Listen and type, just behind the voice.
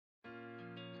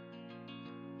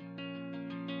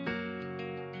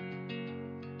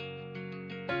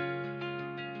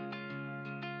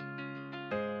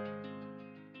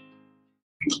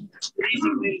Good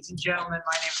evening, ladies and gentlemen.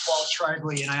 My name is Paul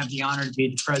Tribely, and I have the honor to be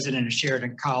the president of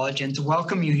Sheridan College and to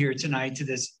welcome you here tonight to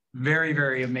this very,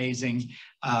 very amazing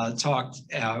talk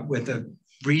with a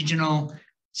regional,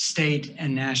 state,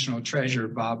 and national treasure,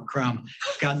 Bob Krumm.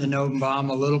 I've gotten to know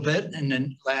Bob a little bit in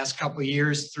the last couple of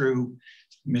years through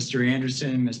Mr.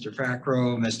 Anderson, Mr.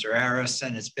 Facro, Mr. Harris,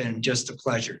 and it's been just a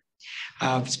pleasure.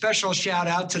 Special shout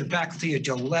out to the faculty of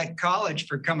Yellowtail College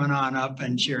for coming on up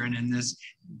and sharing in this.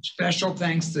 Special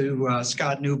thanks to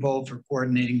Scott Newbold for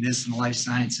coordinating this and the Life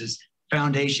Sciences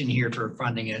Foundation here for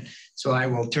funding it. So I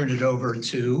will turn it over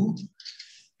to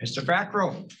Mr.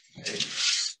 Facro.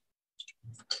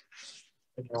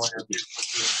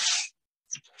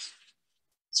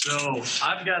 So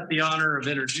I've got the honor of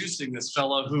introducing this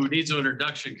fellow who needs an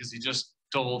introduction because he just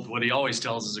told what he always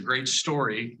tells is a great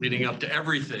story leading up to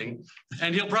everything.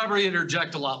 And he'll probably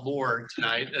interject a lot more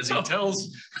tonight as he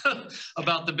tells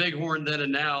about the Bighorn then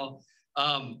and now.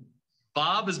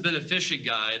 Bob has been a fishing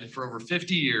guide for over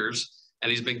 50 years,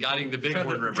 and he's been guiding the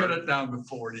Bighorn River. Cut it down to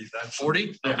 40. That's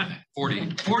 40? Yeah.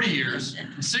 40 years,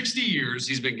 60 years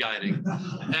he's been guiding.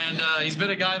 And he's been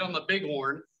a guide on the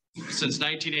Bighorn since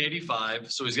 1985.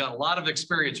 So he's got a lot of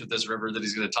experience with this river that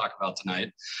he's going to talk about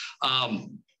tonight.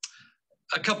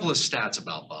 A couple of stats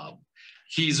about Bob.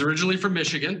 He's originally from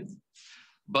Michigan,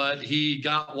 but he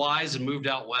got wise and moved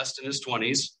out west in his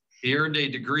 20s. He earned a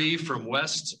degree from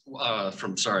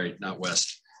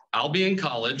Albion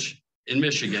College in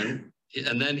Michigan.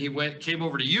 And then he came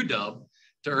over to UW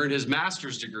to earn his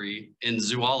master's degree in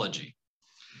zoology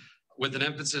with an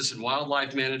emphasis in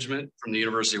wildlife management from the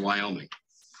University of Wyoming.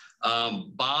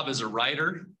 Bob is a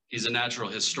writer. He's a natural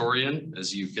historian,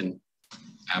 as you can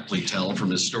aptly tell from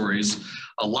his stories,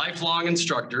 a lifelong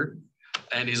instructor,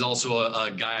 and he's also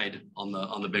a guide on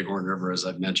the Bighorn River, as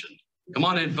I've mentioned. Come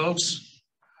on in, folks.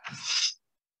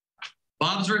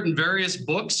 Bob's written various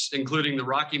books, including the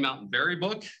Rocky Mountain Berry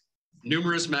book,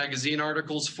 numerous magazine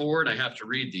articles for, and I have to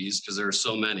read these because there are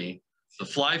so many. The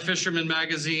Fly Fisherman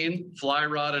magazine, Fly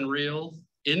Rod and Reel,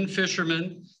 In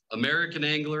Fisherman, American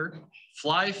Angler,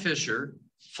 Fly Fisher,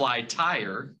 Fly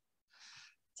Tire,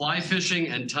 Fly Fishing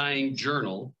and Tying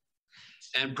Journal,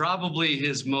 and probably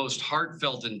his most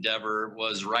heartfelt endeavor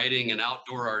was writing an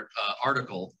outdoor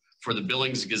article for the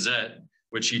Billings Gazette,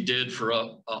 which he did for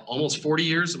almost 40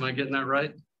 years. Am I getting that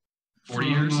right? 40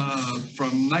 years?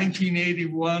 From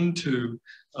 1981 to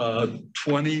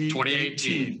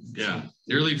 2018. Yeah,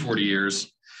 nearly 40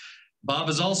 years. Bob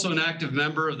is also an active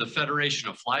member of the Federation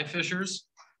of Fly Fishers,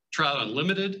 Trout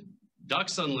Unlimited,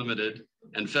 Ducks Unlimited,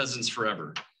 and Pheasants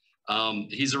Forever.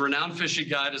 He's a renowned fishing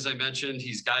guide, as I mentioned.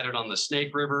 He's guided on the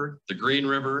Snake River, the Green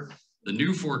River, the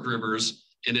New Fork Rivers,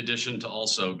 in addition to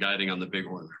also guiding on the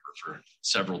Bighorn River for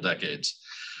several decades.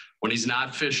 When he's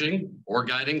not fishing or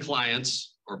guiding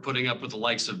clients or putting up with the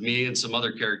likes of me and some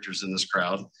other characters in this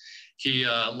crowd, he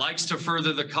likes to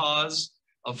further the cause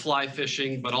of fly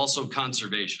fishing, but also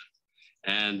conservation.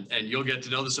 And you'll get to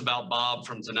know this about Bob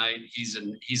from tonight. He's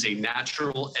a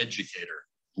natural educator,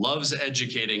 loves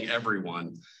educating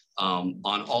everyone on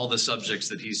all the subjects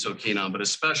that he's so keen on, but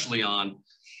especially on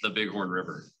the Bighorn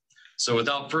River. So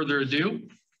without further ado,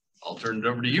 I'll turn it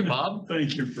over to you, Bob.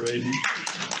 Thank you, Brady.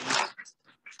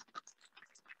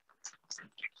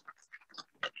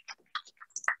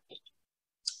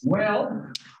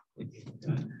 Well,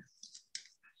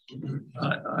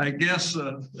 I guess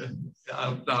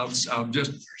I'll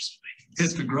just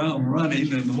hit the ground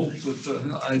running and hope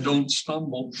that I don't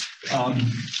stumble.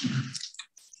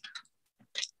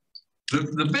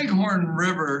 The Bighorn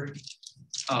River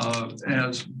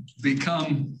has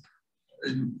become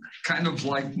kind of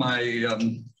like my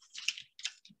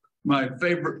my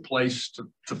favorite place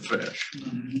to fish.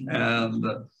 And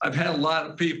I've had a lot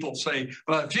of people say,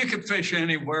 well, if you could fish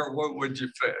anywhere, what would you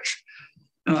fish?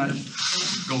 And I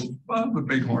go, well, the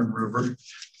Bighorn River.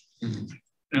 You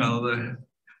know,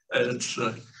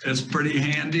 it's pretty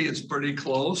handy, it's pretty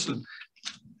close.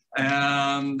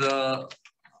 And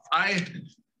I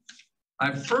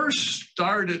first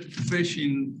started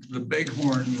fishing the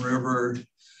Bighorn River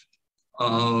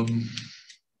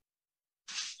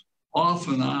off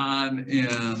and on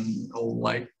in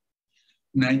like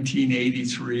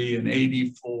 1983 and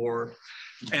 84.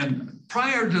 And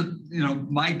prior to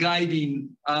my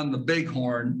guiding on the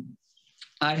Bighorn,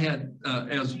 I had,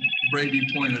 as Brady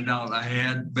pointed out, I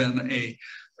had been a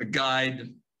guide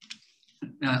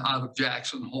out of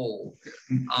Jackson Hole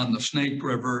on the Snake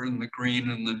River and the Green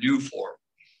and the New Fork.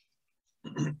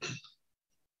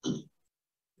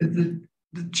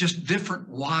 Just different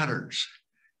waters.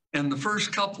 And the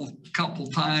first couple,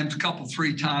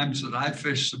 three times that I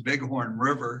fished the Bighorn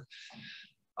River,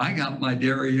 I got my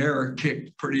derriere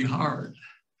kicked pretty hard.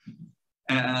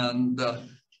 And,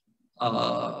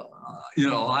 you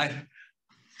know, I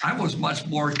was much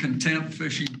more content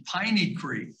fishing Piney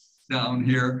Creek down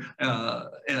here.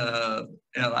 And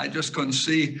I just couldn't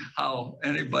see how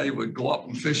anybody would go up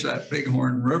and fish that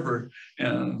Bighorn River.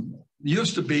 And it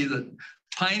used to be that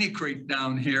Piney Creek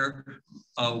down here,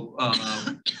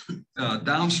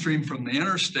 downstream from the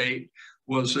interstate,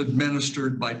 was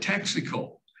administered by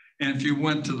Texaco. And if you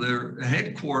went to their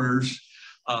headquarters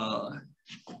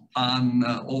on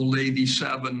Old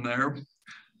 87 there,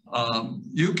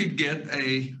 you could get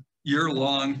a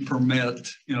year-long permit,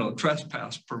 you know,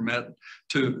 trespass permit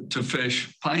to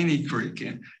fish Piney Creek.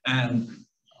 And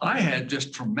I had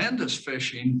just tremendous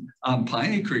fishing on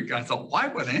Piney Creek. I thought, why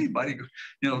would anybody,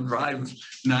 you know, drive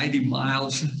 90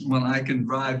 miles when I can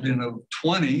drive, you know,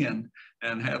 20 and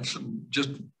have some just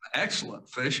excellent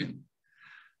fishing?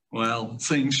 Well,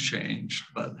 things changed,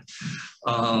 but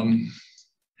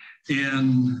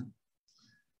in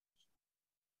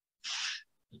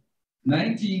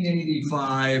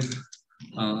 1985,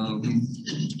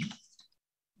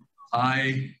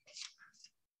 I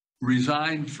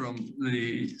resigned from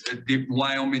the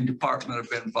Wyoming Department of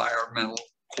Environmental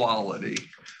Quality.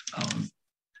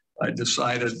 I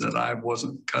decided that I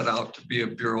wasn't cut out to be a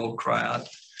bureaucrat,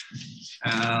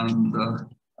 and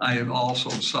I have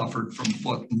also suffered from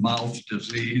foot and mouth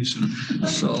disease. And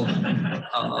so,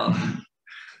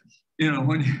 you know,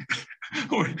 when you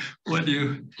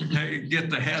get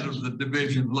the head of the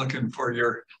division looking for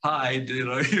your hide, you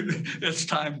know, it's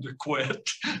time to quit.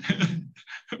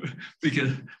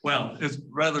 Because, well, it's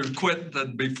rather quit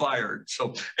than be fired.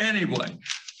 So anyway,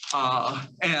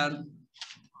 and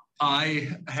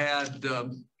I had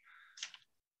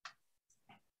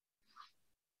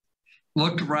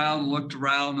looked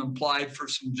around, applied for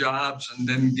some jobs and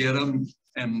didn't get them.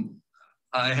 And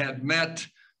I had met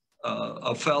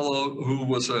a fellow who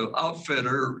was an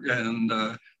outfitter and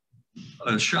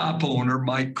a shop owner,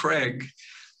 Mike Craig,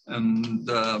 and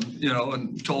you know,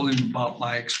 and told him about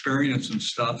my experience and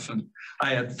stuff. And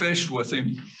I had fished with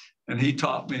him, and he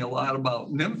taught me a lot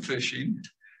about nymph fishing.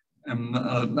 And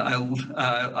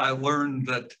I learned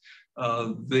that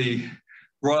the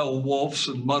royal wolves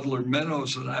and muddler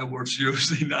minnows that I was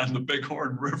using on the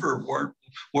Bighorn River weren't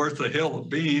worth a hill of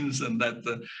beans, and that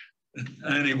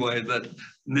anyway, that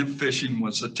nymph fishing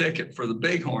was the ticket for the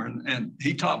bighorn. And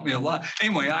he taught me a lot.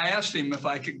 Anyway, I asked him if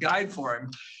I could guide for him.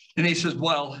 And he says,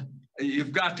 well,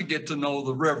 you've got to get to know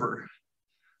the river.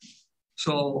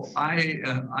 So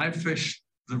I fished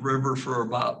the river for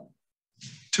about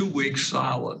 2 weeks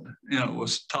solid. You know, it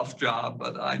was a tough job,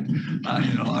 but I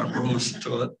rose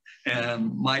to it.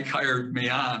 And Mike hired me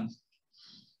on.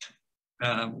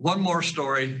 One more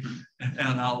story,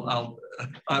 and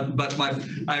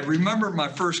I remember my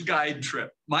first guide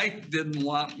trip. Mike didn't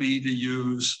want me to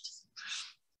use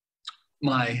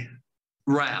my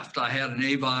raft. I had an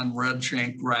Avon red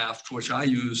shank raft, which I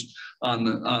used on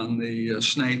the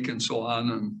Snake and so on,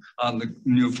 and on the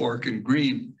New Fork and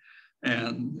Green.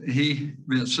 And he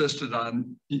insisted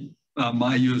on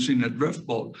my using a drift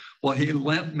boat. Well, he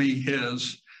lent me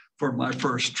his for my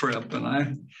first trip. And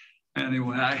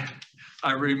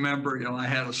I remember, you know, I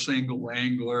had a single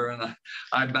angler, and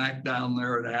I backed down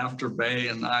there at After Bay,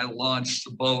 and I launched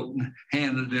the boat and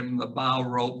handed him the bow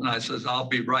rope, and I says, I'll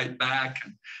be right back.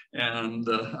 And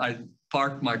I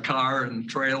parked my car and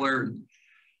trailer,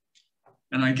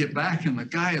 and I get back, and the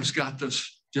guy has got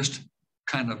this just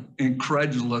kind of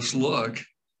incredulous look.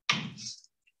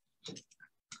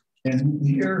 And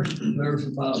here, there's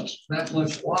about that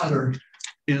much water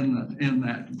in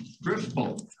that drift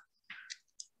boat.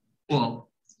 Well,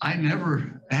 I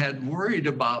never had worried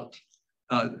about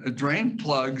drain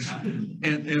plugs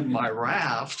in my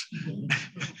raft.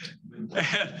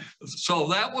 So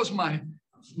that was my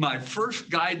first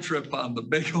guide trip on the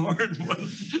Bighorn.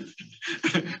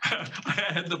 I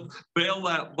had to bail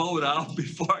that boat out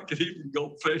before I could even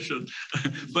go fishing.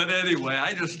 But anyway,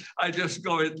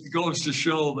 it goes to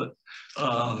show that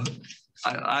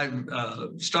I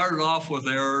started off with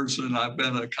errors, and I've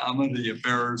been a comedy of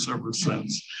errors ever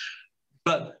since.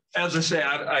 But as I say,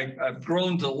 I've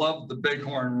grown to love the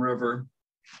Bighorn River.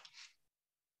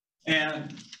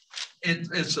 And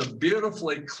it's a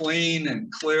beautifully clean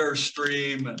and clear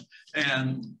stream.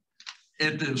 And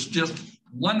it is just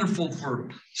wonderful for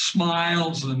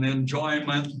smiles and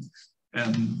enjoyment.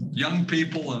 And young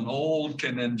people and old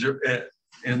can enjoy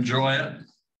it.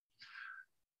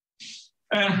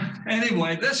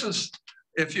 Anyway, this is,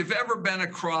 if you've ever been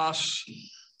across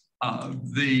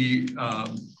the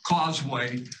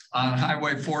causeway on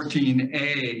Highway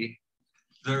 14A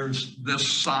there's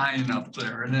this sign up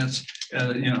there, and it's,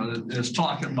 it's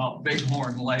talking about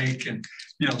Bighorn Lake, and,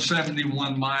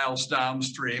 71 miles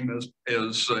downstream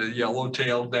is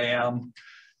Yellowtail Dam.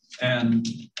 And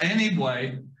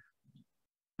anyway,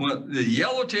 the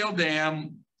Yellowtail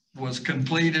Dam was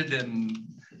completed in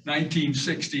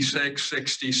 1966,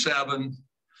 67.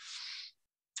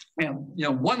 And,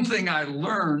 one thing I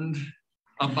learned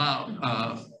about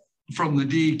from the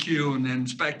DEQ and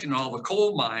inspecting all the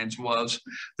coal mines was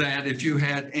that if you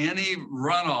had any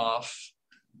runoff,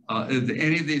 if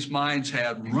any of these mines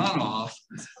had runoff,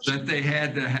 that they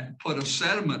had to put a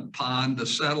sediment pond to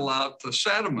settle out the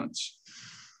sediments.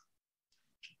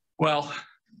 Well,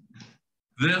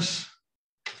 this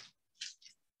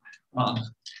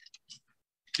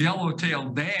Yellowtail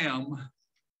Dam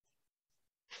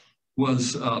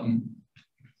was an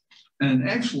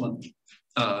excellent,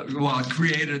 it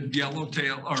created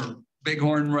Yellowtail or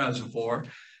Bighorn Reservoir,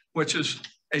 which is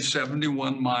a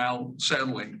 71-mile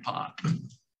settling pond.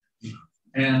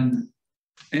 And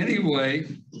anyway,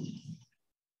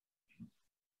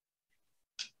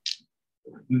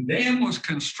 the dam was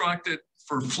constructed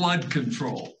for flood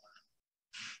control.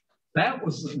 That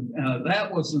was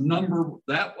the number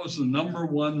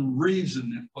one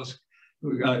reason it was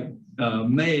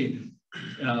made.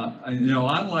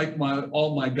 Unlike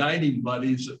all my guiding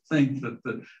buddies that think that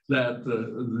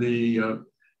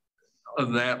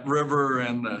that river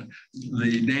and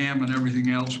the dam and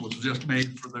everything else was just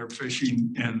made for their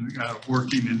fishing and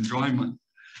working enjoyment,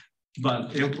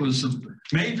 but it was a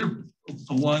major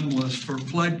one was for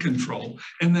flood control,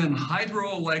 and then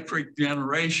hydroelectric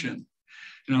generation.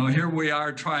 Here we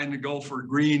are trying to go for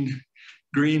green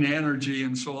energy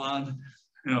and so on.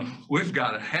 We've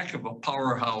got a heck of a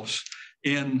powerhouse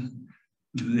in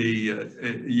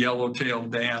the Yellowtail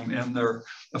Dam, and there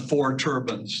are 4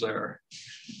 turbines there.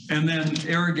 And then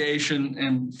irrigation,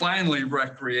 and finally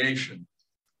recreation.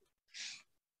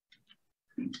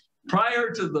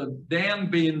 Prior to the dam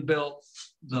being built,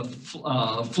 the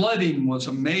flooding was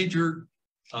a major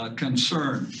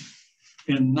concern.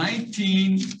 In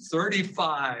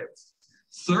 1935,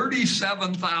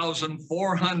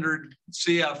 37,400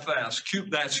 CFS,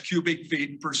 that's cubic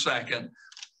feet per second,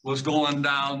 was going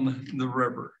down the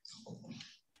river.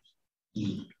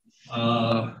 The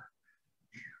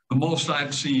most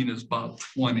I've seen is about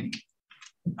 20,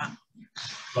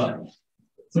 but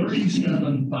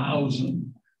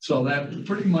 37,000. So that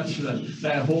pretty much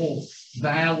that whole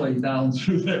valley down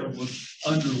through there was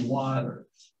underwater.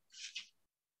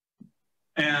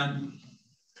 And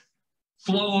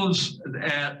flows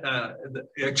at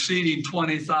exceeding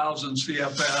 20,000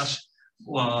 CFS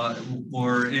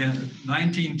were in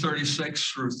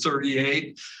 1936 through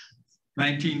 38,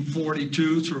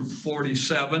 1942 through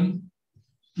 47,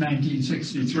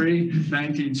 1963,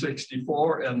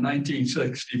 1964, and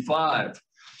 1965.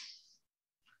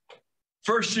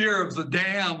 First year of the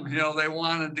dam, they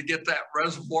wanted to get that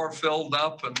reservoir filled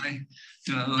up, and they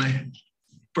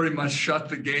pretty much shut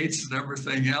the gates and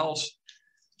everything else.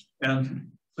 And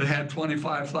they had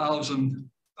 25,000,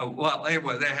 well,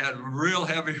 anyway, they had real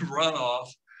heavy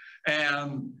runoff,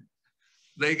 and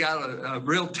they got a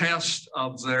real test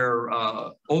of their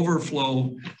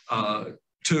overflow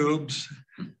tubes,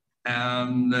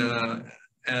 and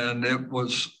it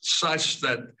was such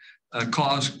that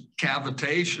caused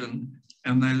cavitation,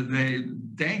 and they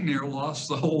dang near lost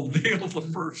the whole deal the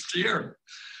first year.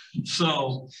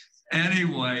 So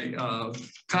anyway,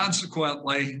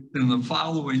 consequently, in the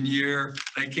following year,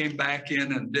 they came back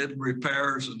in and did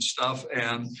repairs and stuff,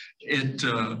 and it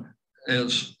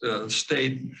has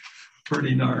stayed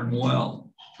pretty darn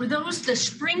well. Were those the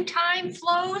springtime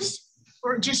flows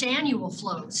or just annual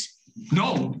flows?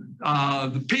 No,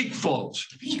 the peak flows.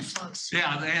 Peak flows.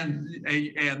 Yeah, and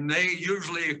they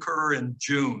usually occur in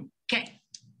June. Okay,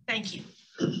 thank you.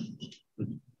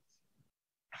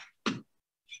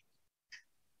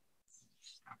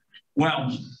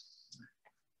 Well,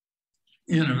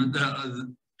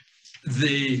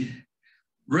 the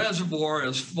reservoir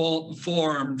is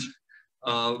formed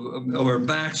or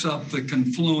backs up the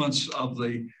confluence of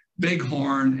the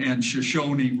Bighorn and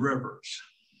Shoshone rivers,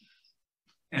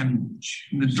 and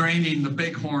draining the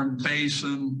Bighorn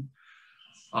Basin.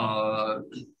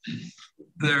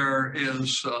 There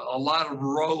is a lot of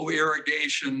row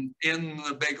irrigation in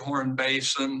the Bighorn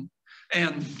Basin,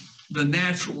 and the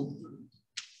natural,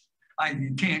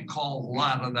 you can't call a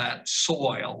lot of that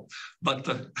soil, but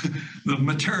the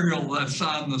material that's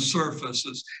on the surface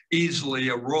is easily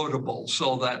erodible,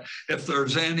 so that if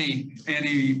there's any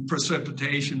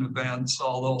precipitation events,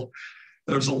 although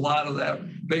there's a lot of that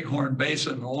Bighorn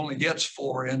Basin only gets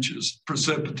 4 inches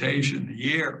precipitation a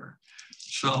year.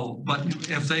 So, but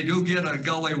if they do get a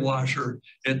gully washer,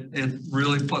 it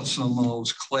really puts some of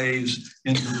those clays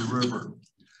into the river.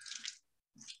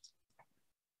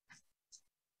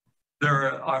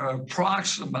 There are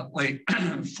approximately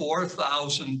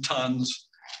 4,000 tons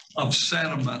of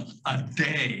sediment a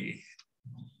day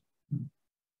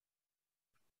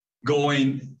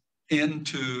going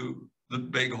into the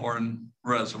Bighorn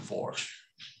Reservoir.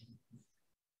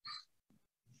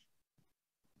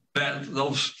 That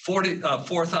those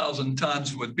 4,000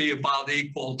 tons would be about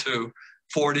equal to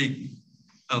 40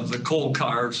 of the coal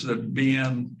cars that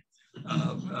BN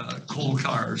coal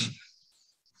cars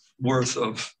worth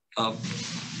of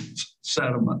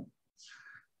sediment.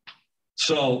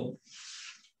 So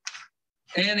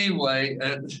anyway,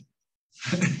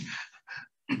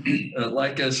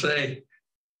 like I say,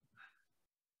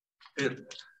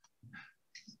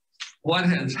 what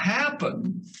has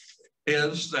happened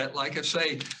is that, like I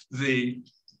say, the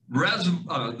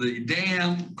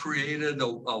dam created a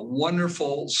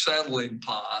wonderful settling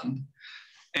pond,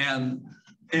 and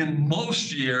in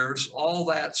most years, all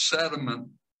that sediment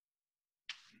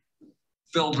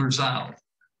filters out.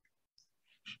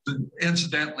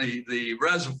 Incidentally, the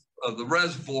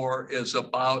reservoir is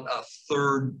about a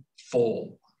third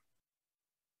full.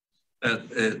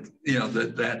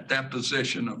 That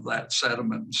deposition of that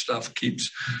sediment and stuff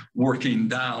keeps working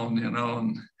down,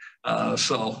 and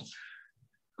so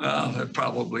it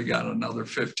probably got another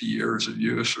 50 years of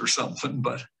use or something,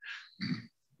 but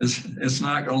it's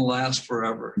not going to last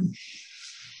forever.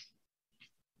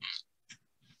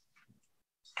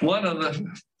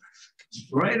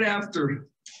 Right after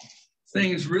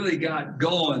things really got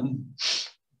going,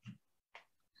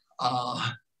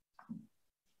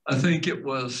 I think it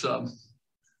was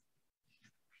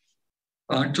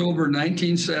October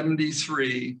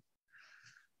 1973,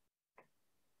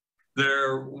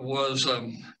 there was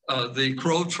the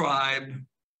Crow tribe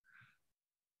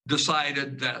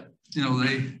decided that,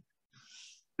 they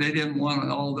didn't want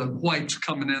all the whites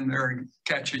coming in there and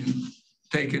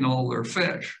taking all their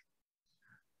fish.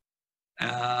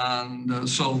 And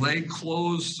so they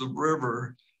closed the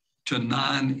river to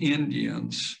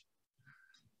non-Indians.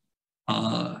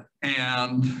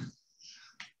 And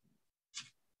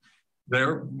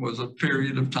there was a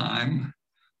period of time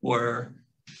where,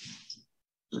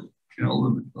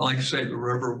 like I say, the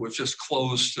river was just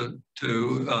closed to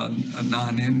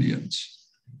non-Indians.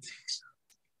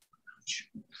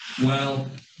 Well,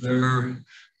 there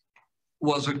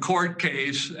was a court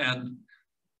case, and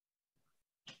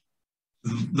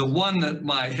the one that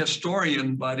my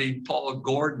historian buddy, Paul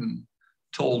Gordon,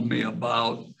 told me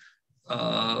about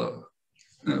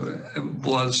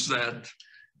was that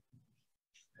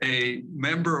a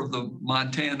member of the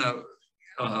Montana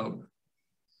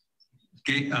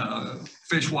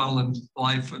Fish,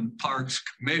 Wildlife, and Parks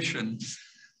Commission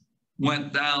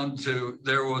went down to,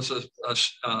 there was a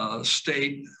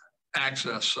state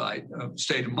access site,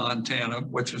 state of Montana,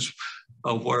 which is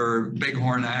where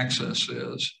Bighorn access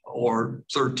is, or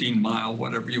 13 Mile,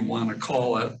 whatever you want to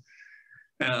call it.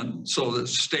 And so the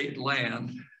state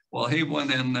land. Well, he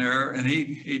went in there and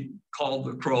he called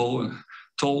the Crow and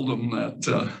told them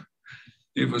that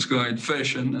he was going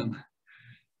fishing, and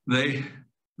they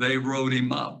wrote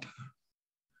him up.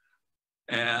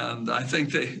 And I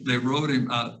think they wrote him,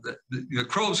 the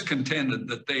Crows contended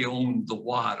that they owned the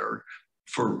water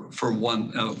for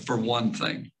one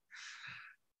thing.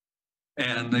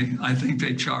 And I think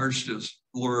they charged his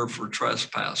lure for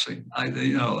trespassing.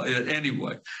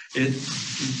 Anyway,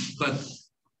 but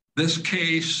this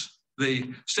case,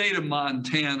 the state of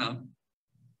Montana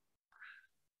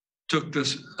took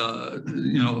this,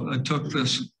 took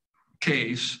this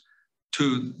case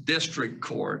to district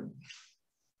court,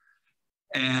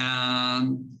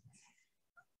 and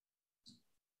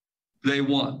they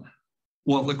won.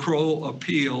 Well, the Crow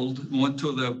appealed, went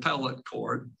to the appellate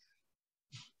court,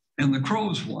 and the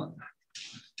Crows won.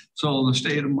 So the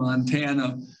state of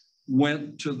Montana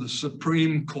went to the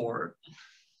Supreme Court,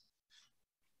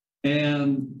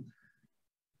 and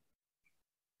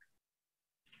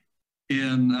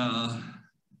in, I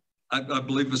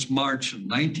believe it's March of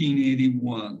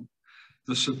 1981,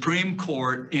 the Supreme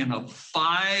Court, in a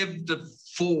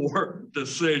 5-4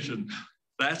 decision,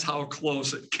 that's how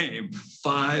close it came,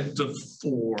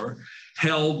 5-4,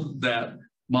 held that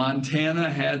Montana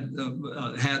had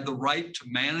the right to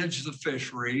manage the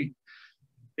fishery.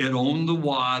 It owned the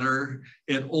water.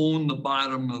 It owned the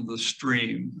bottom of the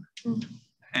stream.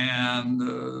 And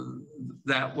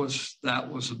that was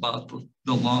about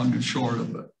the long and short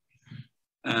of it.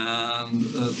 And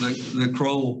the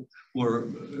Crow were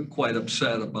quite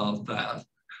upset about that.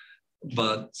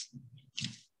 But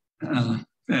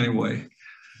anyway,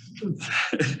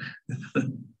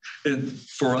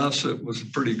 for us, it was a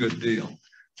pretty good deal.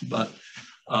 But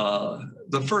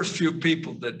the first few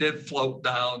people that did float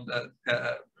down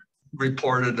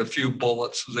reported a few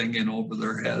bullets zinging over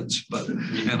their heads. But,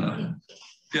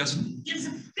 yes. Does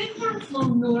the Bighorn flow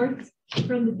north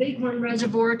from the Bighorn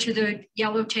Reservoir to the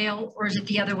Yellowtail, or is it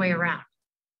the other way around?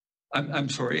 I'm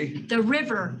sorry? The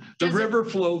river. The river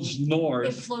flows It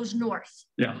north. flows north.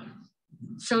 Yeah.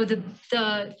 So the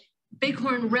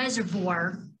Bighorn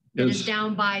Reservoir that is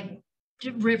down by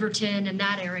Riverton and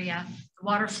that area, the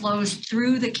water flows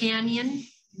through the canyon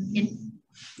in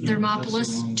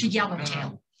Thermopolis to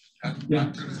Yellowtail.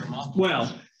 Yeah.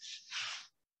 Well,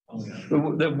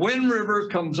 the Wind River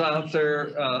comes out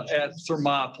there at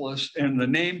Thermopolis, and the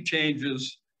name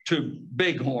changes to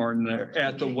Bighorn there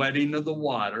at the Wedding of the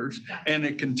Waters, and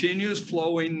it continues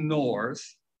flowing north.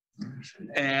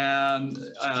 And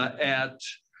at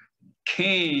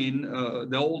Kane,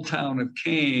 the old town of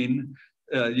Kane,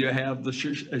 you have the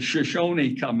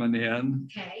Shoshone coming in,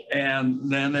 Okay. and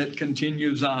then it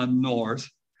continues on north,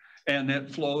 and it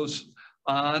flows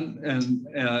on and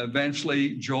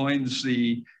eventually joins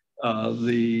the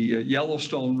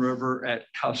Yellowstone River at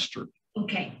Custer.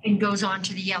 Okay, and goes on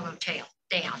to the Yellowtail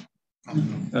Dam.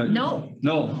 No.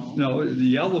 No, the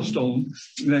Yellowstone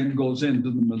then goes into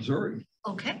the Missouri.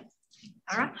 Okay.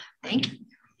 All right. Thank you.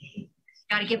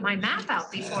 Got to get my map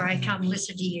out before I come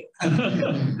listen to you.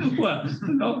 Well,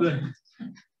 no,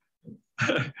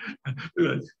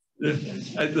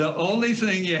 the only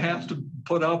thing you have to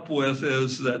put up with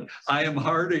is that I am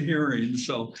hard of hearing.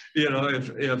 So,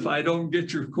 if I don't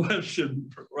get your question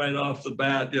right off the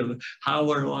bat,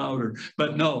 holler louder.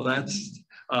 But no, that's,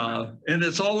 and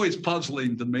it's always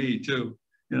puzzling to me too,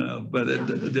 but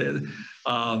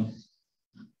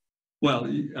well,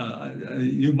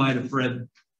 you might have read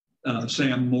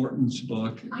Sam Morton's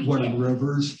book, Where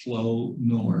Rivers Flow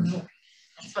North.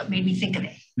 That's what made me think of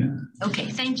it. Yeah. Okay,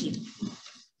 thank you.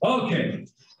 Okay.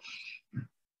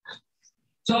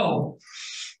 So,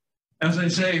 as I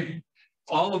say,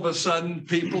 all of a sudden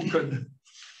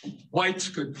whites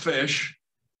could fish,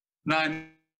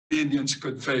 non-Indians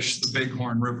could fish the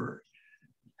Bighorn River.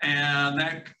 And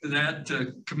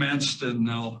that commenced in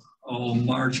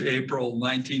March, April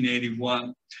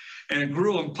 1981, and it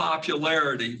grew in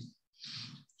popularity.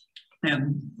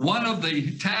 And one of the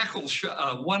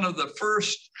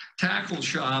first tackle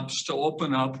shops to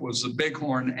open up was the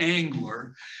Bighorn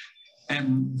Angler,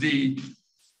 and the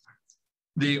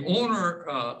owner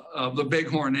of the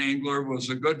Bighorn Angler is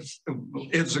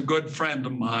a good friend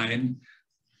of mine,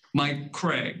 Mike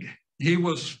Craig. He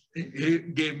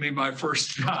gave me my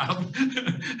first job.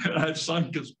 I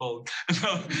sunk his boat.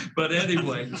 But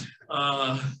anyway,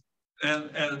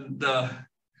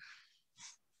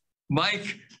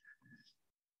 Mike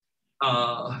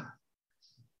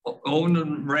owned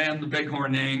and ran the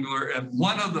Bighorn Angler, and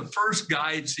one of the first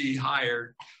guides he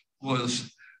hired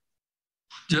was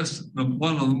just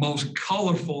one of the most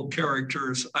colorful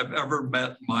characters I've ever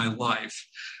met in my life.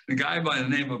 A guy by the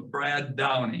name of Brad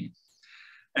Downey.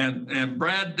 And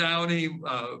Brad Downey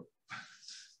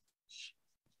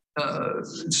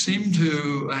seemed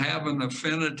to have an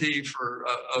affinity for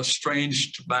a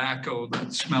strange tobacco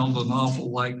that smelled an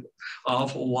awful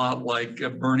lot like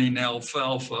burning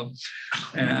alfalfa.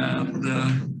 And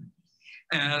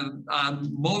on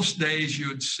most days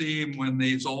you'd see him in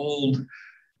these old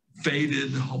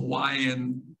faded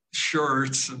Hawaiian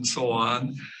shirts and so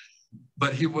on.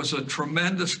 But he was a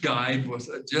tremendous guide with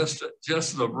just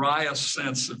the wryest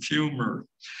sense of humor.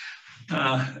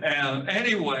 And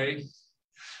anyway,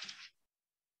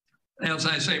 as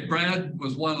I say, Brad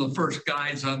was one of the first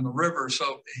guides on the river,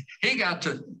 so he got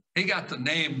to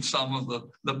name some of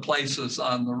the places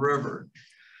on the river.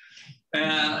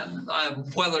 And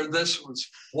whether this was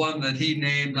one that he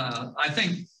named, I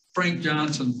think Frank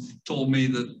Johnson told me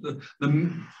that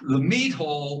the meat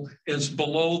hole is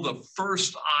below the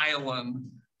first island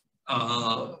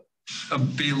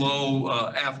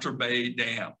below Afterbay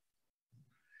Dam.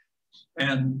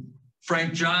 And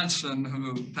Frank Johnson,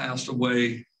 who passed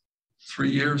away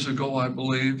 3 years ago, I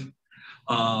believe,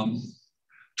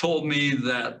 told me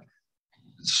that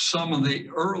some of the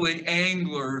early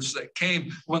anglers that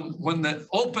came, when that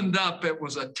opened up, it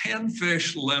was a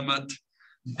 10-fish limit.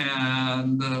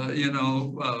 And,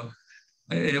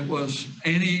 it was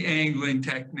any angling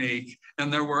technique.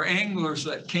 And there were anglers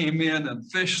that came in and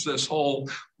fished this hole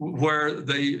where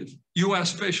the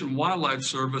U.S. Fish and Wildlife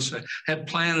Service had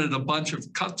planted a bunch of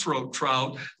cutthroat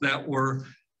trout that were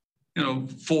you know,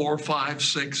 4, 5,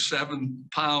 6, 7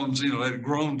 pounds, you know, it had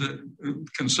grown to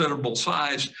considerable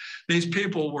size. These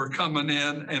people were coming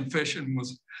in and fishing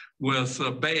with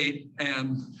bait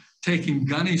and taking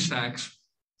gunny sacks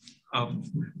of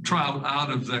trout out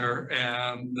of there,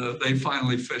 and they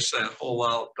finally fished that hole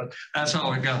out. But that's how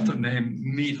I got the name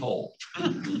Meat Hole.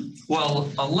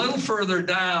 Well, a little further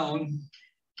down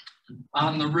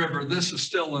on the river, this is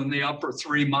still in the upper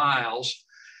 3 miles,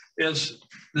 is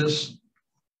this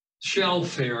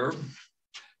shelf here,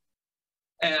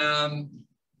 and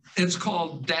it's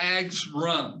called Dag's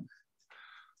Run.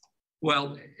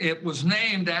 Well, it was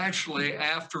named actually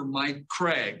after Mike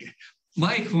Craig.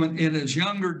 Mike, when in his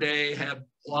younger day, had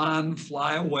blonde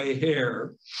flyaway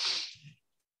hair,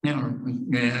 you know,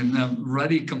 and a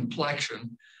ruddy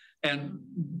complexion, and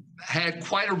had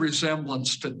quite a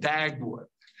resemblance to Dagwood.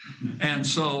 And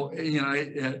so, you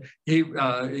know, he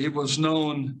was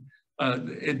known.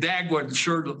 Dagwood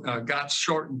sure got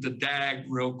shortened to Dag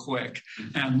real quick.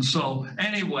 And so,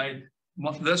 anyway,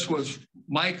 this was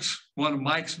one of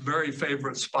Mike's very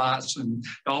favorite spots, and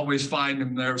always find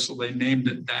him there, so they named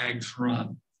it Dag's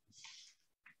Run.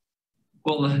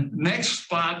 Well, the next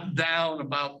spot down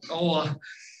about, a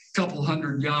couple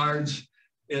hundred yards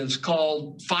is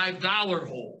called $5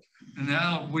 Hole. And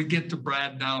now we get to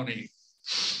Brad Downey.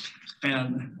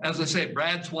 And as I say,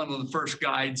 Brad's one of the first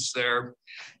guides there.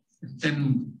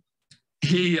 And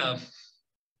he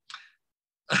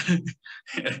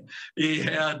he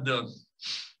had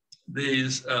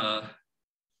these,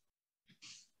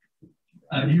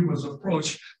 he was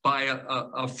approached by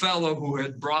a fellow who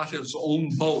had brought his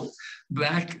own boat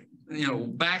back, you know,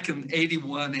 back in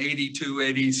 81, 82,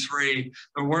 83.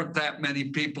 There weren't that many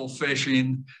people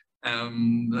fishing,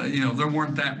 and, you know, there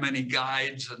weren't that many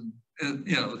guides, and,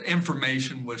 you know,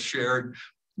 information was shared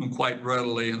quite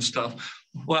readily and stuff.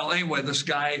 Well, anyway, this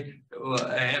guy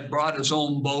had brought his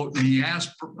own boat, and he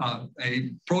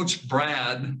approached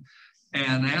Brad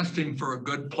and asked him for a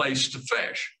good place to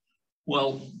fish.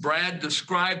 Well, Brad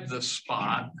described this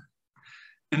spot,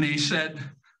 and he said,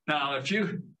 now, if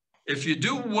you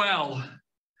do well,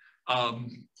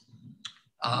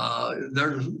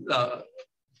 there's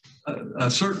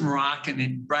a certain rock,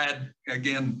 and Brad,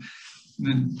 again,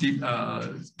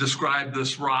 described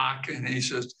this rock, and he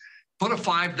says, put a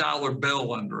 $5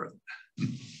 bill under it.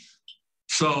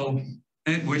 So,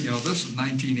 and you know, this is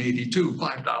 1982,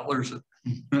 $5,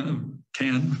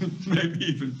 10, maybe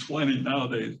even 20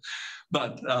 nowadays.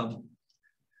 But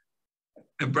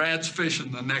Brad's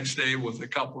fishing the next day with a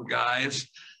couple of guys,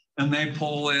 and they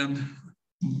pull in.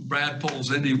 Brad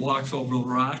pulls in, he walks over the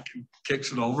rock and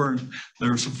kicks it over, and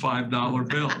there's a $5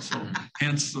 bill. So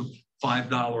hence the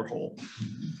 $5 hole.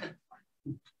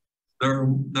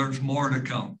 There's more to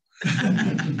come.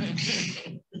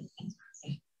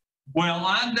 Well,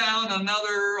 I'm down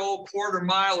another quarter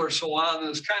mile or so on.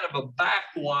 It's kind of a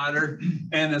backwater,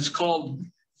 and it's called,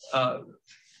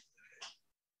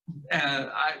 and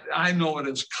I know it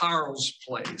as Carl's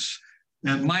Place.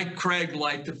 And Mike Craig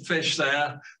liked to fish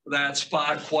that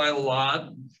spot quite a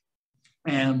lot.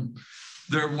 And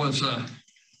there was a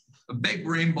big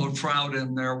rainbow trout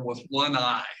in there with one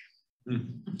eye.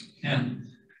 And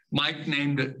Mike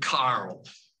named it Carl.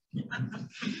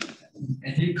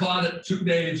 And he caught it 2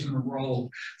 days in a row.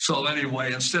 So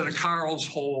anyway, instead of Carl's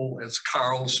Hole, it's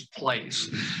Carl's Place.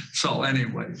 So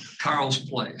anyway, Carl's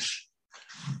Place.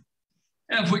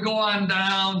 And if we go on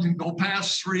down and go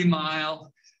past 3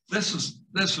 Mile, this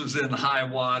is in high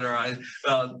water,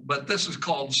 but this is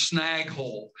called Snag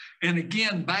Hole. And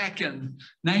again, back in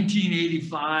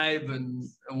 1985 and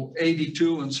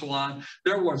 82 and so on,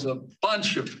 there was a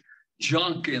bunch of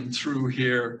junk in through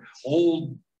here,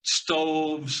 old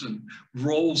stoves and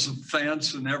rolls of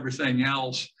fence and everything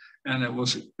else. And it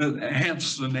was,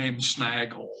 hence the name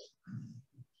Snag Hole.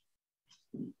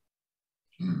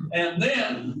 And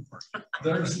then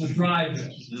there's the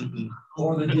drive-in,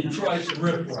 or the Detroit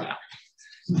riprap.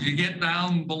 You get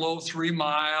down below 3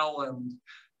 Mile and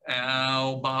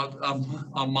about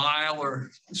a mile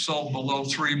or so below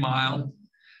 3 Mile,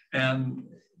 and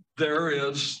there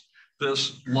is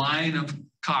this line of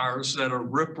cars that are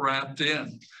rip-wrapped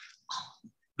in.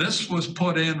 This was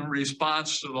put in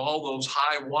response to all those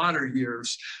high water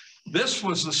years. This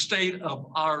was the state of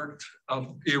art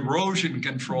of erosion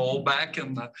control back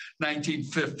in the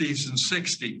 1950s and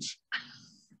 60s.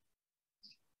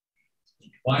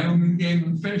 Wyoming Game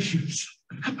and Fishes.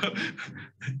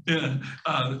 Yeah,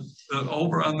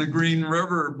 over on the Green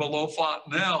River below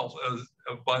Fontenelle,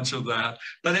 a bunch of that.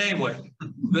 But anyway,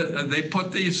 they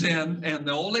put these in, and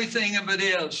the only thing of it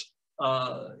is,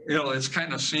 you know, it's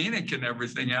kind of scenic and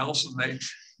everything else. And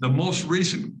the most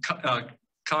recent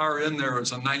car in there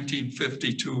was a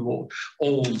 1952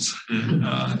 Olds,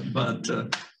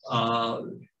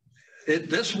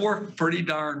 this worked pretty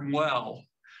darn well.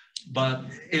 But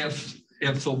if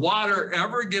the water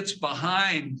ever gets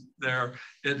behind there,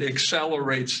 it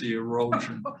accelerates the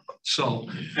erosion. So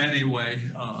anyway,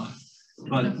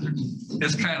 but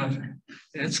it's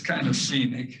kind of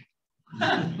scenic.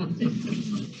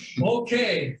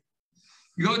 Okay,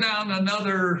 you go down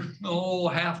another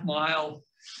half mile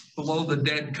below the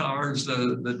dead cars,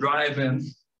 the drive-in,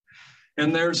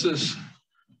 and there's this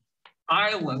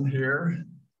island here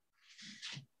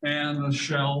and a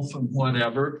shelf and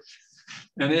whatever,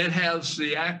 and it has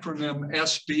the acronym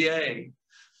SBA.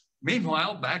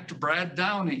 Meanwhile, back to Brad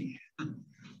Downey.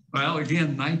 Well,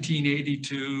 again,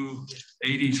 1982,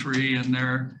 83 in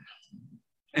there.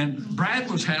 And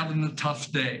Brad was having a tough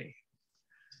day.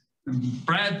 And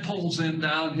Brad pulls in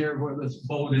down here where this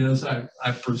boat is, I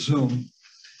presume.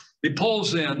 He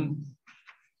pulls in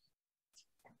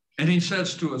and he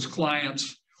says to his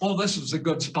clients, "Oh, this is a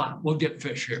good spot. We'll get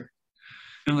fish here."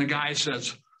 And the guy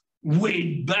says,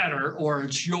 "We'd better or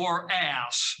it's your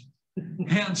ass."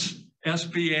 Hence,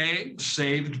 SBA,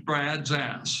 saved Brad's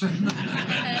ass.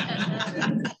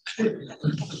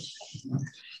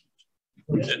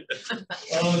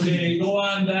 Okay, go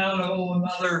on down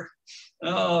another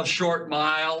short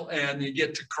mile and you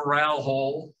get to Corral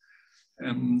Hole,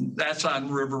 and that's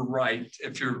on River Right.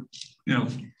 If you're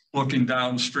looking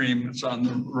downstream, it's on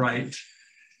the right.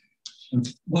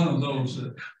 It's one of those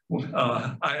that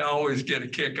I always get a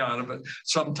kick out of it.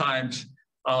 Sometimes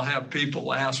I'll have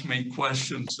people ask me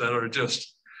questions that are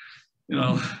just,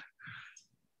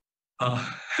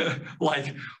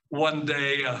 like one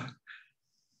day, a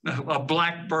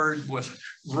blackbird with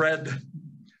red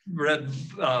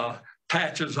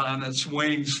patches on its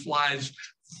wings flies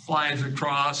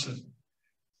across,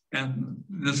 and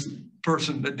this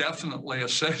person, definitely a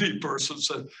SETI person,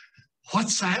 said,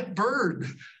 "What's that bird?"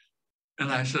 And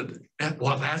I said,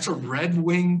 "Well, that's a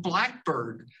red-winged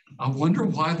blackbird. I wonder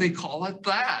why they call it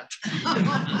that."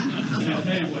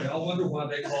 Anyway, I wonder why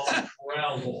they call it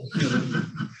Corral Hole.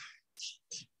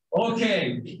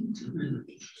 Okay,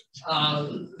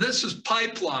 this is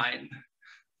Pipeline,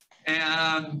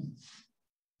 and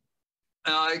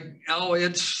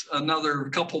it's another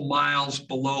couple miles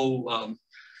below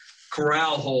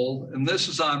Corral Hole, and this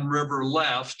is on River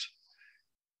Left.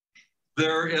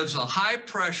 There is a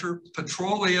high-pressure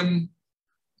petroleum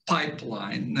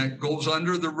pipeline that goes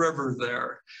under the river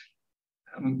there.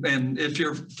 And if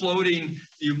you're floating,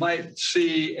 you might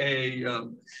see a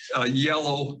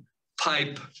yellow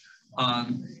pipe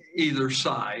on either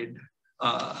side,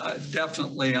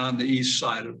 definitely on the east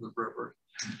side of the river.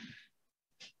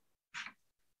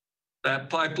 That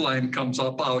pipeline comes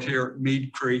up out here at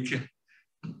Mead Creek,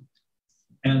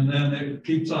 and then it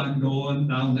keeps on going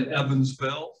down to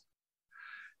Evansville,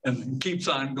 and keeps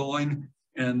on going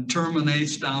and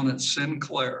terminates down at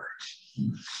Sinclair.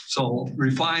 So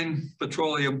refined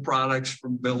petroleum products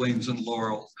from Billings and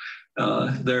Laurel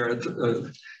there at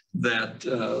the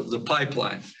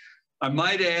pipeline. I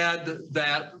might add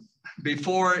that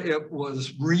before it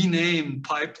was renamed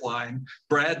Pipeline,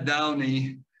 Brad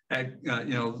Downey, that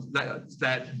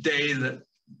day that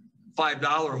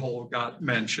 $5 hole got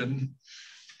mentioned,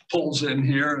 pulls in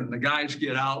here and the guys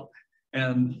get out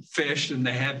and fished, and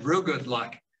they had real good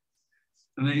luck.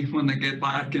 And when they get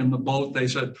back in the boat, they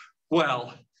said,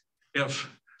 "Well, if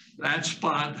that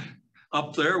spot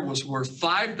up there was worth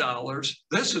 $5,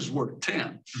 this is worth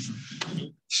 10.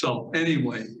 So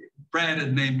anyway, Brad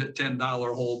had named it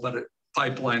 $10 hole, but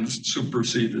Pipeline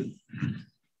superseded.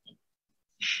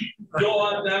 Go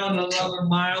on down another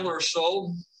mile or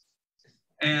so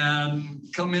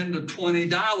and come into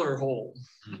 $20 hole.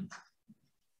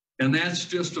 And that's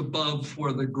just above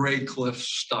where the Gray Cliff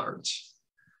starts.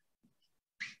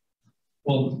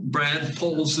 Well, Brad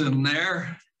pulls in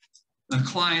there, the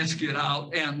clients get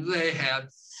out, and they had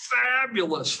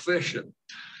fabulous fishing.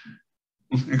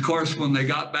 Of course, when they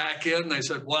got back in, they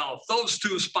said, "Well, if those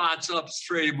two spots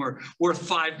upstream were worth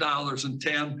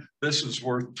 $5.10, this is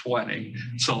worth 20.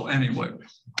 So anyway,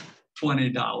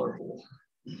 $20 hole.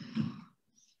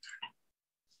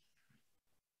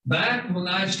 Back when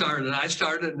I started in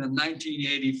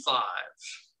 1985.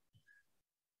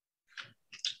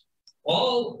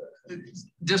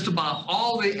 Just about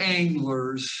all the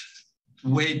anglers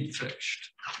wade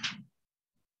fished.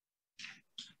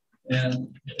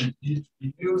 And you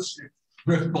use your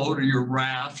drift boat or your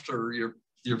raft or your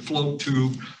float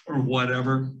tube or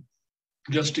whatever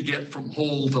just to get from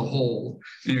hole to hole.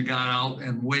 And you got out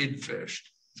and wade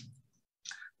fished.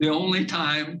 The only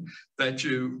time that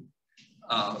you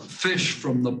fish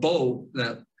from the boat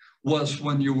that was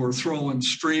when you were throwing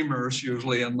streamers,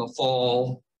 usually in the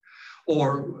fall,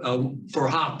 or for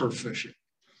hopper fishing,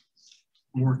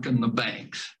 working the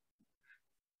banks.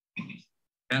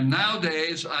 And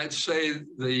nowadays, I'd say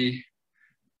the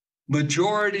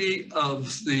majority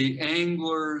of the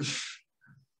anglers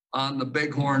on the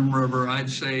Bighorn River, I'd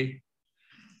say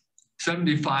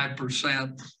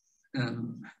 75%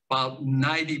 and about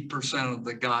 90% of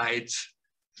the guides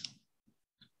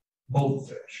boat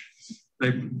fish.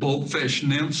 They boat fish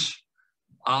nymphs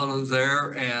out of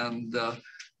there, and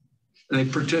they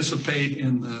participate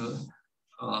in the,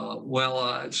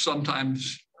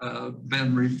 sometimes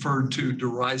been referred to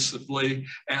derisively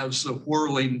as the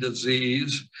whirling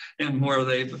disease, and where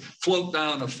they float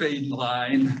down a fade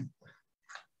line,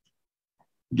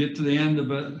 get to the end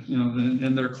of it, you know,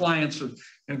 and their clients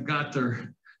have got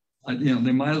their, you know,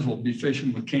 they might as well be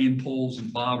fishing with cane poles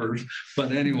and bobbers.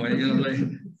 But anyway, you know,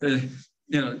 they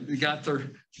got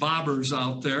their bobbers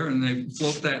out there and they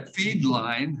float that feed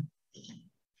line.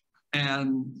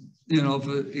 And, you know, if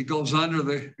it goes under,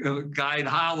 the guide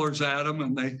hollers at them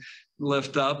and they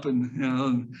lift up and, you know,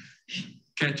 and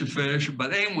catch a fish.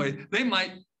 But anyway, they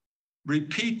might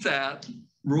repeat that,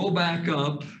 roll back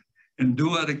up, and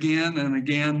do it again and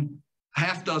again,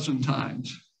 half dozen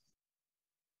times.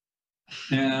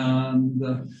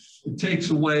 And it takes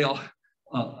away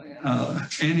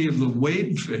any of the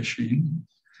wade fishing.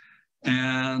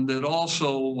 And it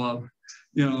also,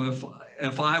 you know,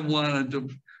 if I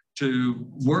wanted to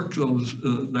work those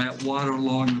that water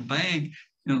along the bank,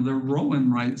 you know, they're rowing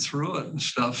right through it and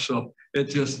stuff. So it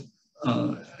just,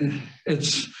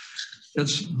 it's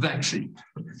vexing.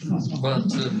 But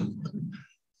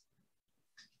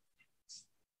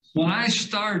when I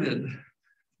started,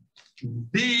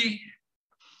 the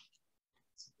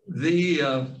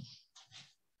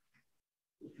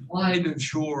fly du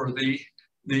jour,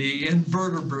 the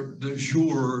invertebrate du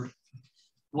jour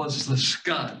was the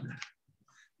scud.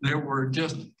 There were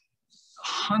just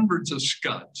hundreds of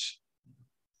scuds.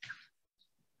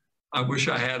 I wish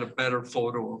I had a better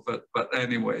photo of it, but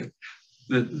anyway,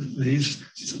 these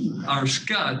are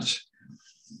scuds.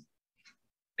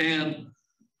 And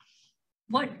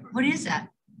what is that?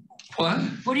 what?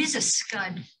 What is a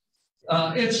scud?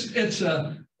 It's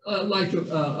like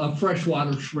a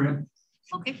freshwater shrimp.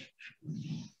 Okay.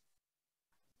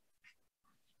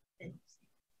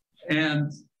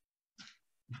 And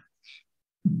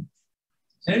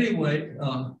anyway,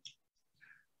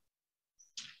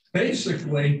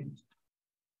 basically,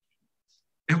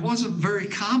 it wasn't very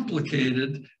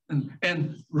complicated,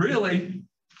 and really,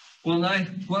 when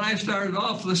I started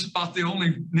off, this is about the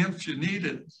only nymph you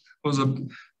needed was a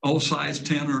size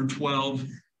 10 or 12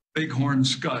 bighorn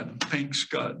scud, pink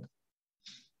scud.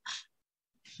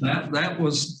 That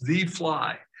was the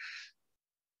fly.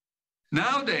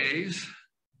 Nowadays,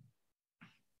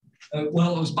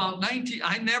 well, it was about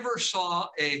I never saw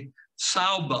a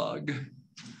sow bug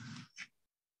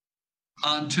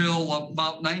until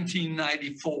about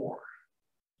 1994.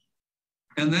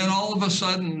 And then all of a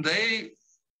sudden they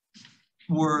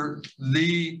were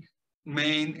the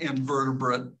main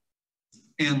invertebrate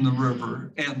in the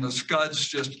river, and the scuds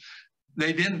just,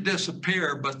 they didn't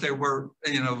disappear, but they were,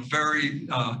 you know, very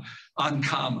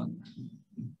uncommon.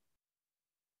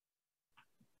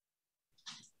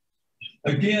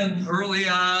 Again, early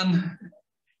on,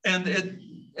 and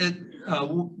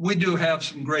we do have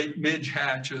some great midge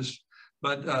hatches,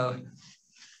 but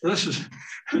this is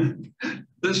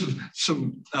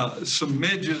some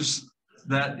midges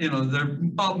that, you know, they're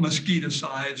about mosquito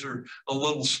size or a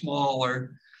little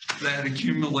smaller, that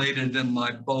accumulated in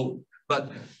my boat.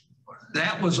 But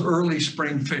that was early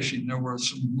spring fishing. There were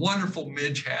some wonderful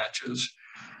midge hatches,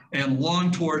 and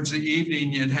long towards the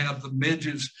evening, you'd have the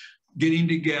midges getting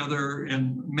together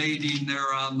and mating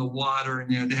there on the water,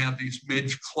 and you'd have these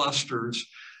midge clusters.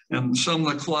 And some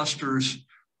of the clusters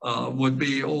would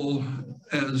be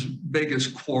as big as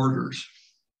quarters.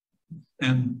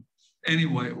 And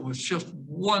anyway, it was just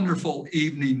wonderful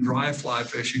evening dry fly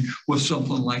fishing with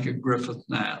something like a Griffith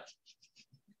gnat.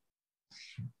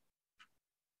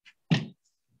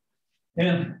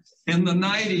 And in the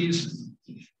 90s,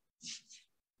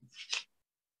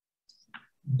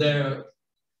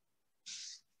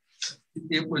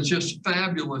 it was just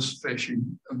fabulous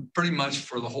fishing, pretty much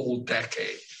for the whole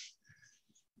decade.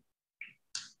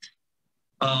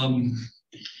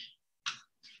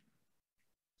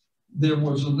 There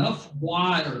was enough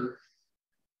water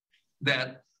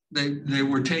that they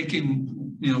were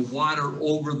taking, you know, water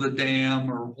over the dam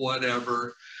or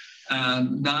whatever,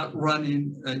 and not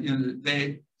running,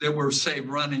 they were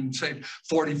running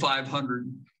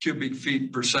 4,500 cubic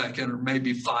feet per second, or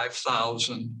maybe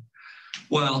 5,000.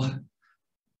 Well,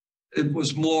 it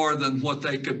was more than what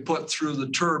they could put through the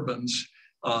turbines.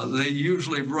 They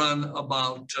usually run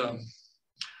about,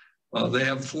 they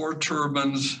have 4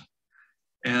 turbines,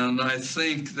 and I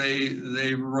think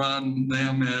they run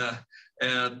them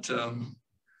at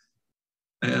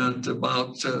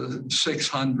about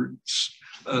 600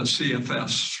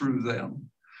 CFS through them.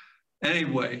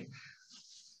 Anyway,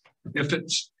 if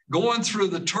it's going through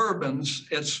the turbines,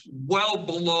 it's well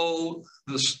below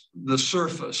the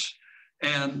surface,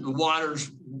 and the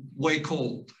water's way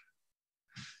cold.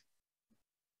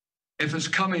 If it's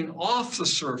coming off the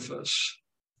surface,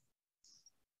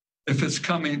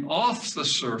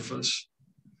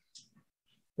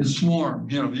 it's warm.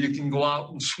 You know, you can go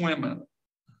out and swim in it.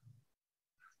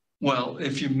 Well,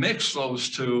 if you mix those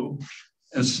two,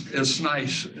 it's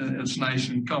nice. It's nice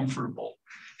and comfortable.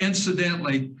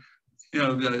 Incidentally, you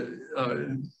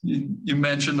know, you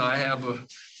mentioned I have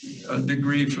a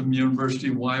degree from University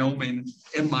of Wyoming.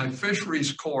 In my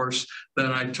fisheries course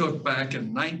that I took back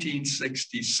in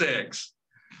 1966,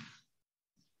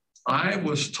 I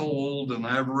was told, and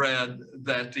I've read,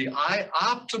 that the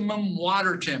optimum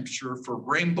water temperature for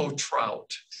rainbow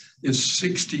trout is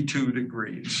 62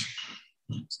 degrees.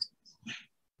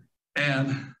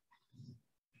 And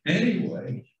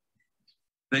anyway,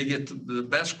 they get the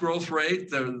best growth rate,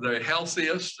 they're the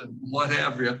healthiest and what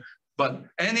have you. But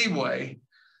anyway,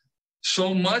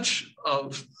 so much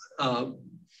of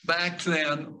back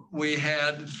then we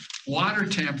had water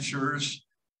temperatures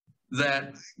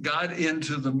that got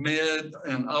into the mid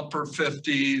and upper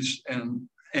 50s and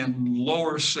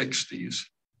lower 60s.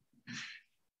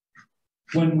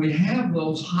 When we have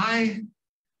those higher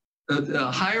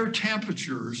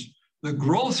temperatures, the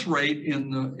growth rate in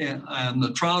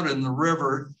the trout in the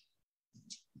river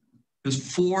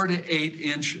is 4 to 8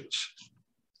 inches.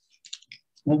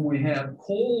 When we have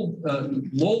cold,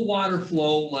 low water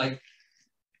flow, like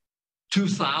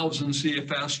 2,000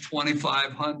 CFS,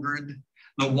 2,500,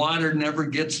 the water never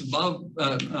gets above,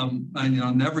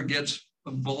 never gets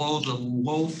below the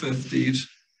low 50s.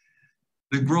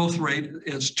 The growth rate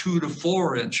is 2 to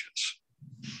 4 inches.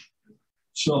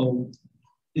 So,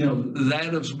 you know,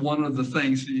 that is one of the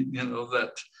things, you know,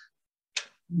 that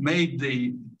made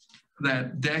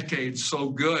that decade so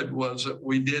good, was that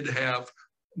we did have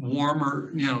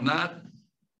warmer, you know, not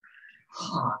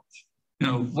hot. You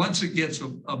know, once it gets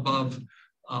above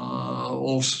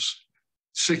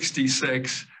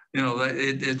 66, you know,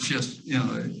 it's just, you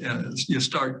know, you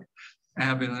start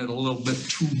having it a little bit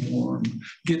too warm.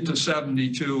 Get to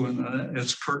 72 and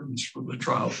it's curtains for the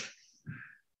trout.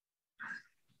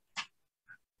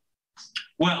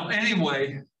 Well,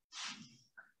 anyway,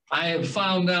 I have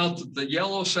found out that the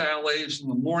yellow sallies and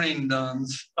the morning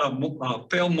duns,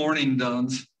 pale morning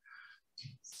duns,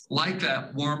 like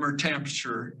that warmer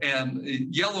temperature. And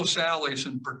yellow sallies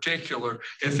in particular,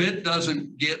 if it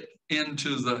doesn't get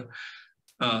into the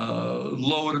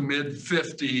low to mid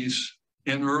 50s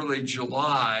in early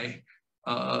July,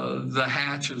 the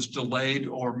hatch is delayed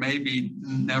or maybe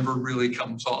never really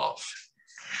comes off.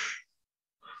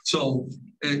 So,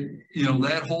 you know,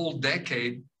 that whole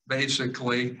decade,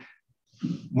 basically,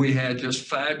 we had just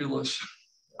fabulous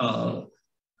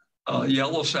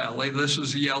yellow sally. This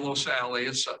is a yellow sally.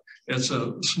 It's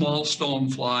a small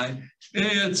stonefly.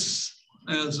 It's,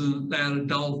 as an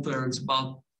adult there, it's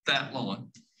about that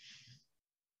long.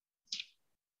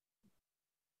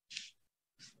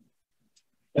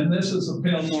 And this is a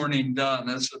pale morning dun.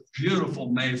 It's a beautiful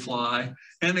mayfly.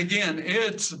 And again,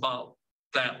 it's about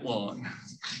that long.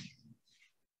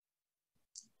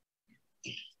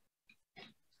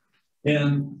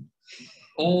 In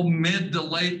mid to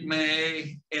late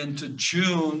May into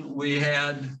June, we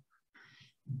had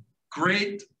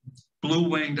great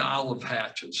blue-winged olive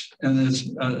hatches, and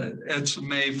it's a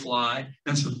mayfly.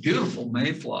 It's a beautiful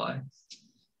mayfly.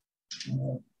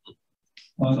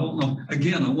 I don't know.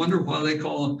 Again, I wonder why they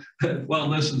call it. Well,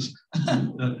 this is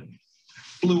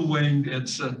blue-winged.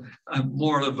 It's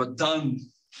more of a dun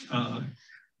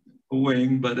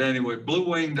wing, but anyway,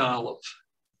 blue-winged olive,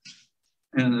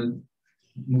 and a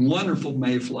wonderful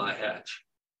mayfly hatch.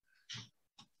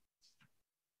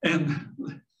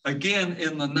 And again,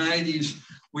 in the 90s,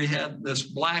 we had this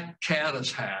black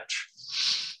caddis hatch.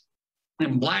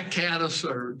 And black caddis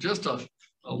are just a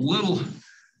little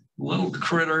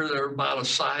critter. They're about a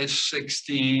size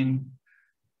 16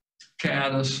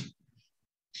 caddis.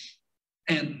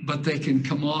 But they can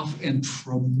come off in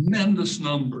tremendous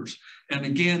numbers. And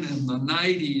again, in the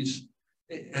 90s,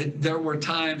 there were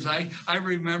times I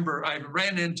remember I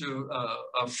ran into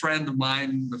a friend of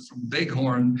mine from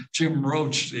Bighorn, Jim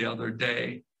Roach, the other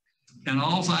day. And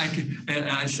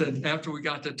I said, after we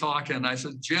got to talking, I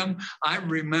said, Jim, I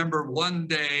remember one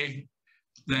day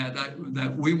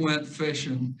that we went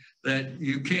fishing, that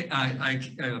I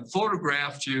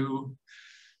photographed you,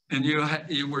 and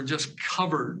you were just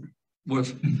covered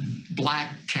with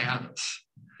black caddis.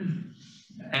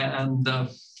 And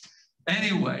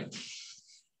anyway,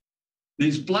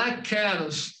 these black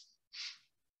caddis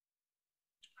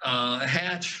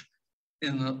hatch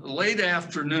in the late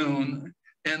afternoon,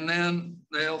 and then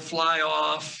they'll fly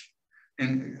off,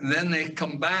 and then they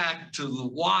come back to the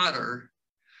water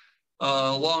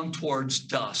along towards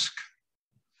dusk.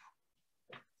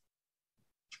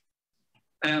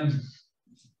 And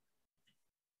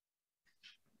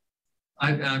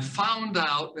I found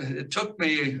out, it took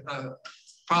me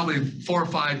probably 4 or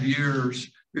 5 years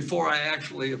before I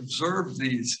actually observed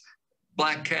these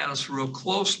black caddis real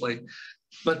closely,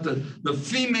 but the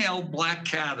female black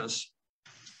caddis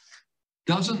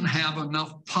doesn't have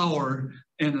enough power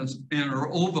in her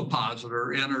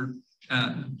ovipositor, in her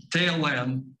tail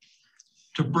end,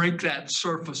 to break that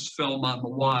surface film on the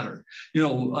water. You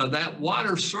know, that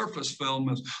water surface film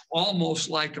is almost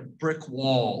like a brick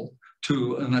wall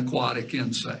to an aquatic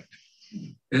insect.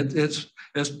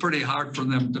 It's pretty hard for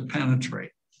them to penetrate.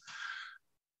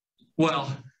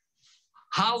 Well,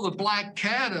 how the black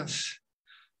caddis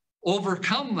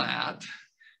overcome that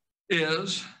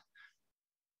is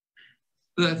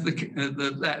that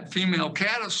that female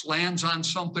caddis lands on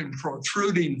something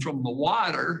protruding from the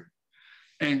water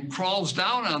and crawls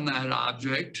down on that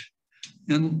object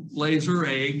and lays her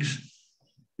eggs,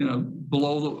 you know,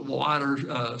 below the water,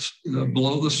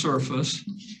 below the surface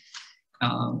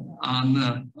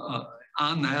on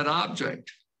that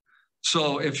object.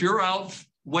 So if you're out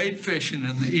wade fishing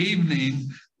in the evening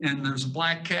and there's a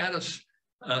black caddis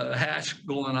hatch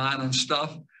going on and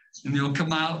stuff, and you'll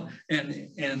come out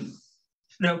and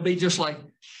there'll be just like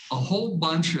a whole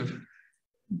bunch of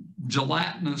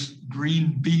gelatinous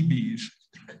green BBs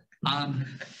on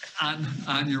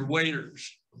your waders.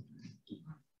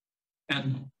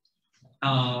 And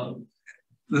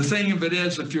the thing of it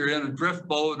is, if you're in a drift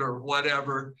boat or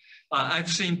whatever, I've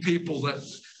seen people that,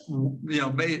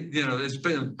 it's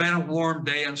been a warm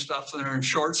day and stuff, and they're in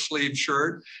short sleeve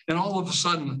shirt, and all of a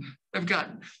sudden they've got,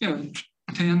 10,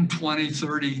 20,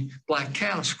 30 black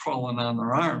caddis crawling on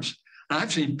their arms. And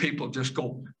I've seen people just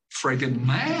go friggin'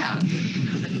 mad.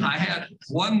 I had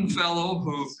one fellow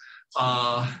who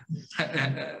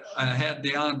had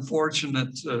the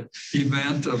unfortunate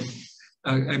event of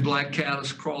a black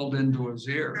caddis crawled into his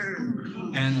ear,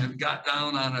 and it got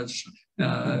down on his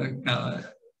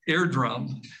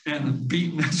eardrum and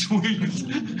beaten his wings.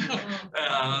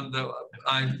 And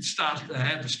I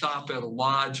had to stop at a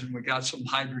lodge, and we got some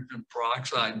hydrogen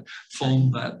peroxide,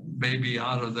 foamed that baby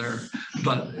out of there.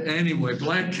 But anyway,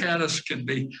 black caddis can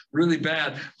be really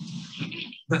bad.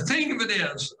 The thing of it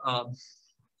is,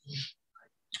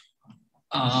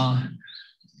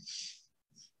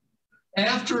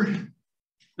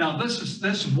 now this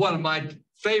is one of my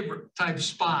favorite type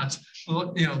spots.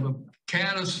 The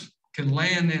caddis can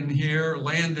land in here,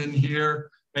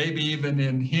 maybe even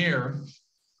in here,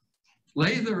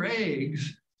 lay their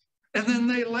eggs, and then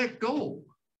they let go.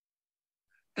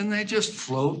 And they just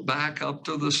float back up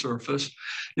to the surface.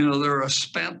 They're a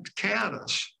spent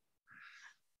caddis.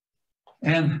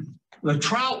 And the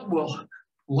trout will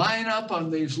line up on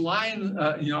these lines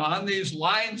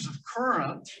of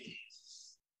current,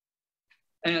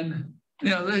 and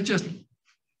they're just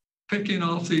picking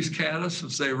off these caddis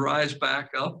as they rise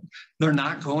back up. They're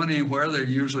not going anywhere. They're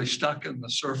usually stuck in the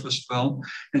surface film,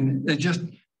 and they just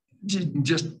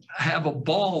have a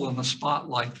ball in a spot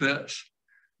like this.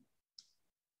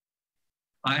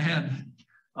 I had,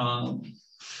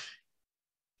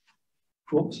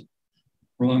 whoops,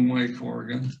 wrong way,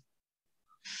 Corrigan.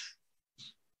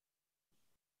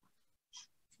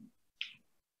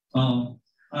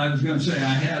 I was going to say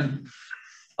I had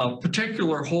a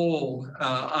particular hole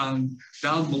down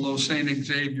below St.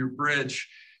 Xavier Bridge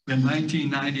in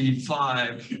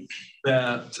 1995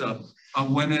 that I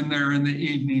went in there in the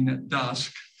evening at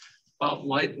dusk, about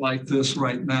light like this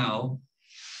right now,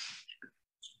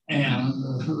 and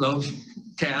those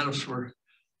caddis were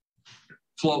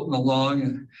floating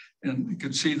along, and you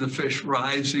could see the fish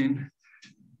rising,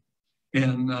 and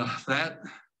in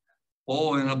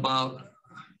about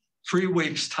 3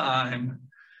 weeks' time,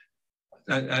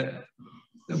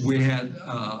 we had,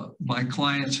 my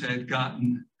clients had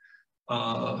gotten,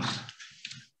 I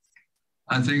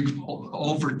I think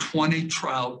over 20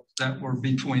 trout that were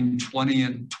between 20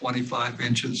 and 25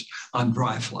 inches on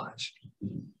dry flies.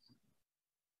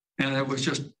 And it was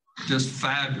just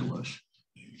fabulous.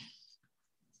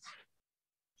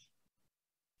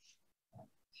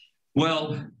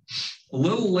 Well, a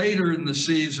little later in the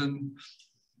season,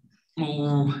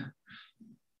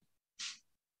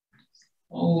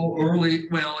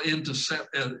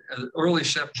 early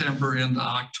September into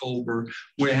October,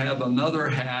 we have another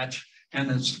hatch,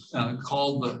 and it's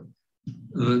called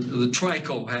the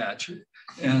trico hatch.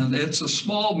 And it's a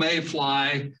small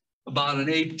mayfly, about an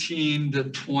 18 to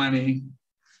 20.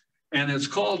 And it's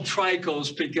called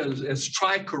tricos because it's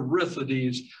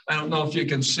trichorhithides. I don't know if you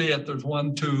can see it. There's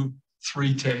 1, 2,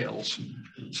 3 tails.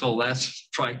 So that's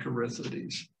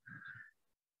trichorhithides.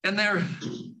 And they're,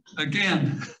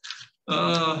 again,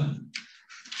 not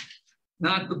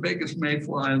the biggest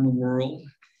mayfly in the world.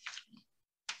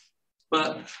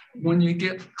 But when you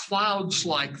get clouds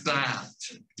like that,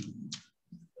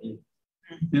 you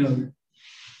know,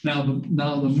 now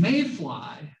the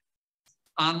mayfly,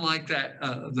 unlike that,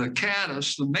 the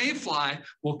caddis, the mayfly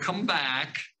will come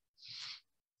back,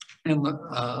 and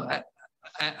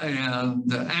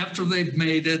after they've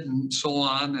mated and so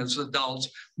on as adults,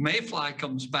 mayfly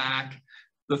comes back.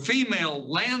 The female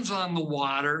lands on the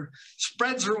water,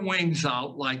 spreads her wings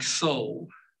out like so.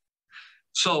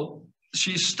 So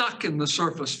she's stuck in the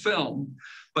surface film,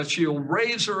 but she'll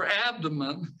raise her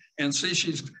abdomen and see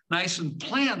she's nice and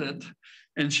planted,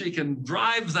 and she can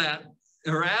drive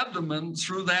her abdomen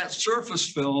through that surface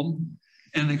film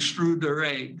and extrude her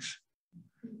eggs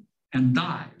and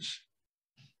dies.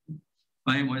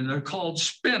 Anyway, they're called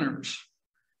spinners.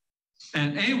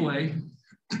 And anyway,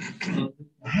 the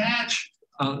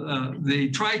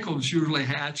tricos usually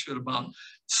hatch at about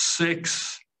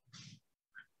 6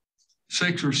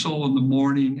 or so in the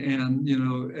morning. And, you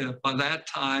know, by that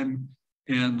time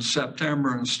in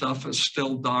September and stuff, it's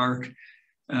still dark.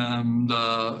 And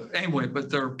anyway, but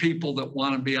there are people that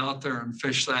want to be out there and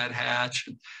fish that hatch,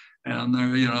 and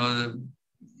there, you know,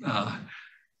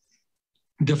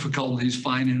 difficulties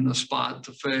finding a spot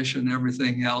to fish and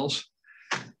everything else.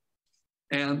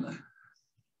 And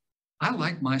I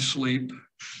like my sleep.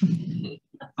 You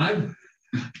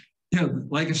know,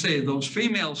 like I say, those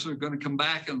females are going to come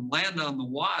back and land on the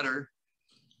water.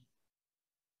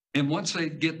 And once they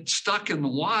get stuck in the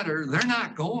water, they're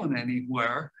not going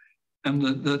anywhere. And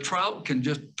the trout can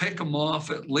just pick them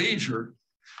off at leisure.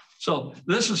 So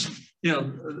this is, you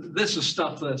know, this is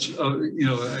stuff that's, you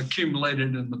know,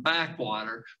 accumulated in the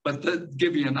backwater, but that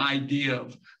give you an idea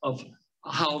of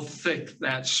how thick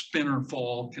that spinner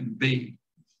fall can be.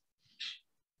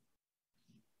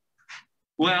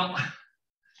 Well,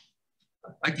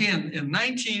 again, in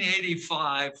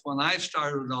 1985, when I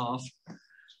started off,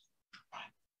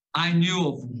 I knew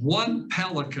of one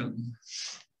pelican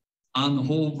on the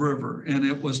whole river, and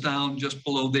it was down just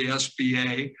below the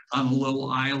SBA on a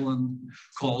little island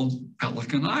called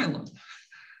Pelican Island.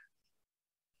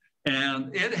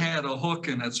 And it had a hook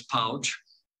in its pouch.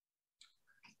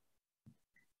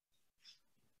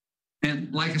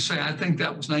 And like I say, I think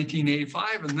that was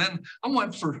 1985. And then I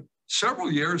went for several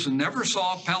years and never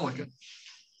saw a pelican.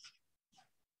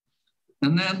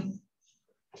 And then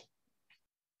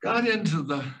got into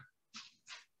the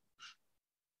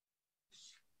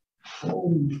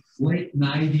late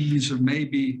 90s, or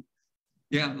maybe,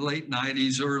 yeah, late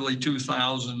 90s, early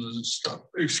 2000s and stuff,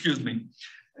 excuse me,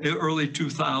 early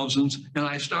 2000s, and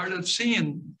I started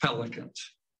seeing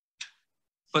pelicans.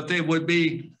 But they would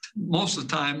be most of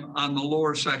the time on the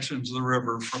lower sections of the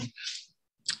river, from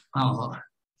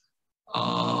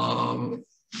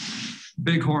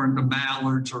bighorn to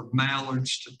mallards, or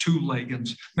mallards to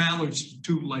two-leggeds. Mallards to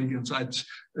two-leggeds, I'd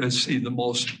see the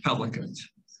most pelicans.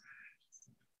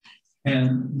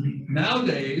 And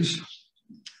nowadays,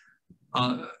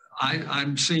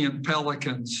 I'm seeing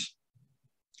pelicans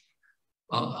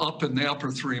up in the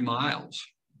upper 3 miles.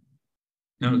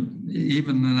 You know,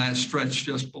 even in that stretch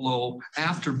just below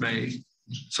Afterbay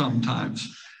sometimes.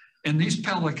 And these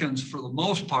pelicans, for the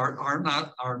most part, are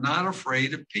not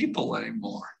afraid of people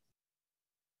anymore.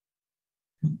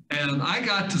 And I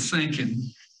got to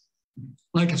thinking,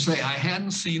 like I say, I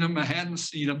hadn't seen them,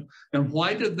 and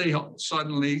why did they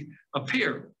suddenly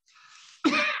appear?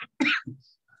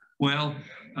 Well,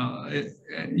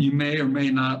 you may or may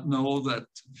not know that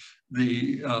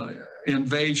the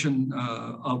invasion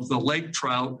of the lake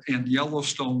trout in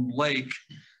Yellowstone Lake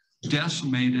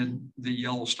decimated the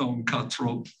Yellowstone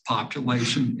cutthroat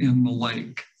population in the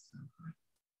lake.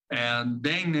 And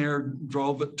dang near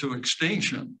drove it to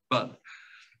extinction, but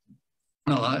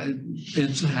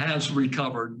it has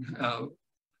recovered.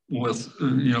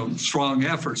 strong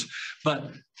efforts.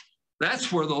 But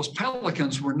that's where those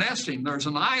pelicans were nesting. There's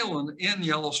an island in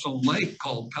Yellowstone Lake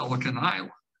called Pelican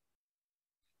Island.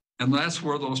 And that's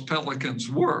where those pelicans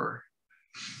were.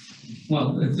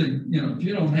 Well, if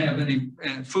you don't have any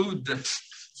food to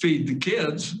feed the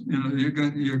kids, you're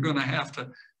going to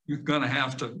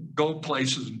have to go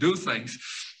places and do things.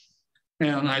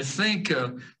 And I think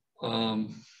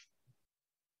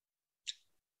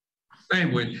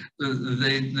anyway,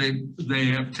 they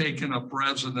have taken up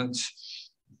residence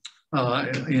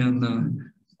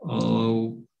in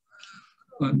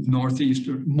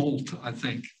northeastern Molt, I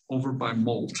think, over by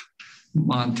Molt,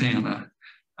 Montana,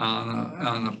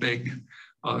 on a big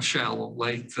shallow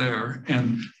lake there,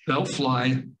 and they'll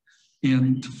fly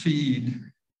in to feed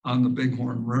on the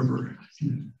Bighorn River.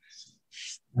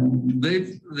 And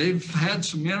they've had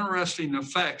some interesting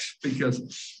effects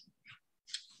because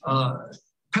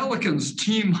pelicans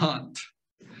team hunt.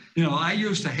 I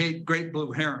used to hate great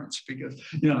blue herons because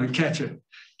I'd catch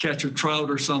a trout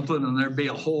or something and there'd be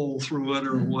a hole through it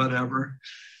or whatever.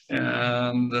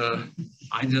 And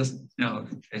I just,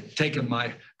 had taken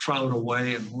my trout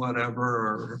away and whatever,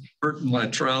 or hurting my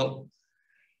trout.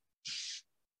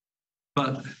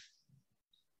 But,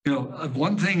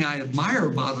 one thing I admire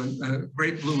about a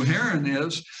great blue heron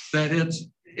is that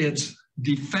it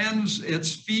defends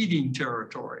its feeding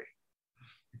territory.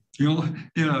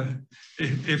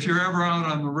 If you're ever out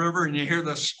on the river and you hear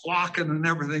the squawking and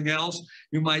everything else,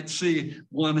 you might see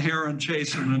one heron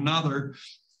chasing another,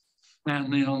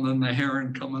 and then the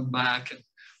heron coming back and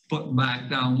putting back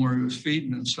down where he was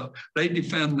feeding and stuff. They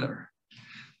defend their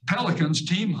pelicans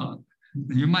team hunt.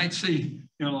 You might see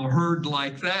a herd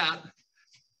like that.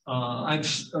 I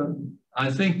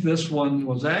think this one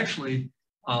was actually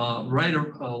right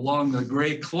along the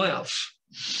Gray Cliffs,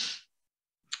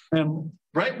 and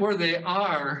right where they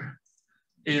are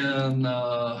in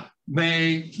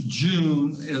May,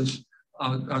 June is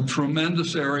a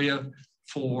tremendous area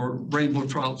for rainbow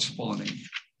trout spawning.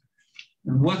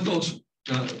 And what those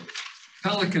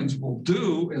pelicans will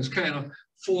do is kind of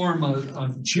form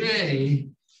a J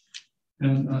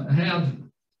and have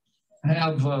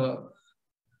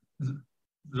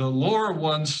the lower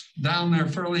ones down there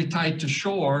fairly tight to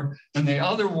shore, and the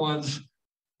other ones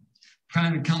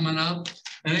kind of coming up.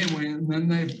 Anyway, and then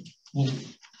they will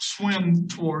swim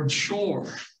towards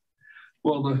shore.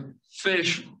 Well, the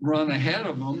fish run ahead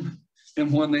of them,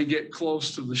 and when they get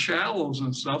close to the shallows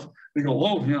and stuff, they go,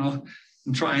 oh,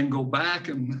 and try and go back,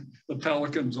 and the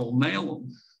pelicans will nail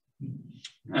them.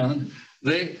 And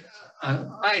they,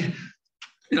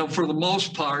 for the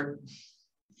most part,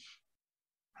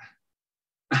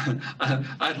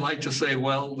 I'd like to say,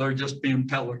 well, they're just being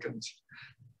pelicans.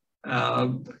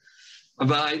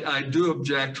 But I do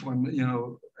object when,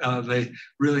 they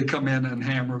really come in and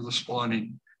hammer the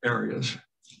spawning areas.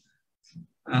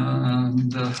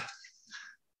 And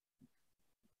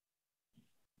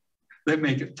they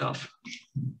make it tough.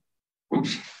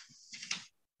 Oops.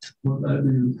 What did I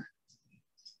do?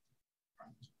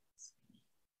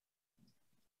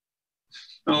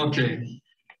 Okay.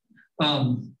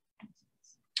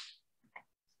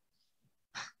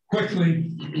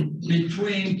 Quickly,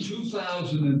 between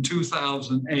 2000 and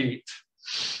 2008,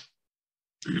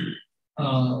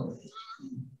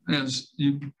 as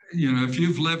if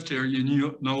you've lived here,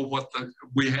 you know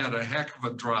we had a heck of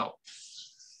a drought.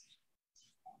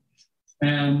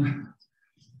 And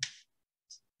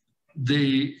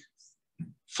the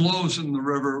flows in the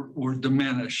river were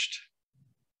diminished.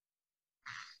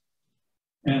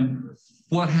 And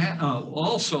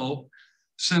also,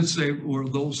 since they were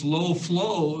those low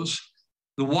flows,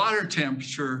 the water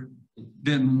temperature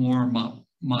didn't warm up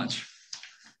much.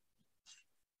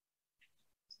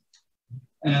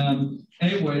 And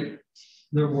anyway,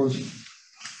 there was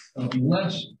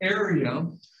less area,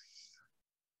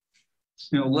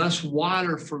 less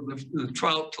water for the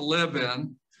trout to live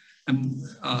in. And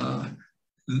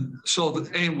so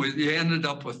anyway, you ended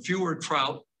up with fewer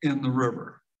trout in the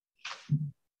river.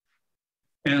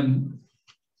 And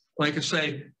like I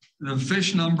say, the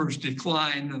fish numbers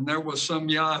declined, and there was some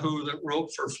Yahoo that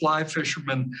wrote for Fly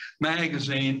Fisherman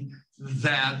magazine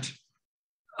that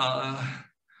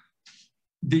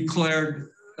declared,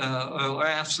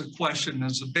 asked the question,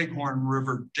 is the Bighorn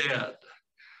River dead?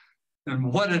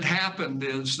 And what had happened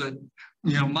is that,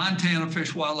 Montana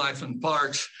Fish, Wildlife, and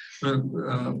Parks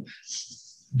do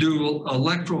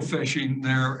electrofishing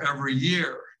there every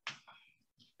year.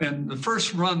 And the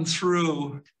first run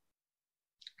through,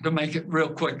 to make it real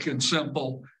quick and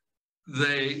simple,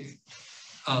 they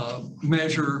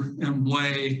measure and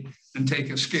weigh and take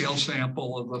a scale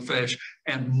sample of the fish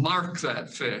and mark that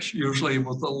fish, usually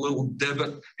with a little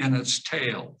divot in its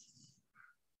tail.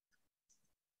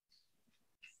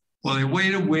 Well, they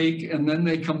wait a week and then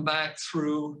they come back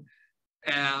through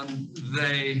and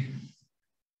they,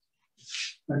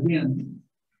 again,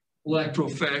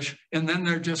 electrofish, and then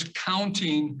they're just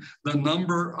counting the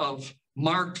number of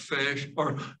marked fish,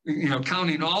 or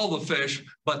counting all the fish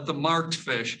but the marked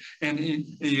fish, and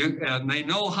they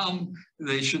know how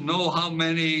they should know how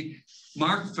many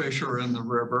marked fish are in the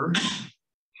river,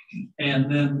 and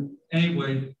then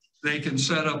anyway they can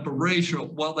set up a ratio.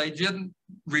 Well, they didn't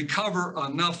recover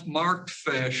enough marked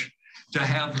fish to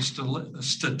have a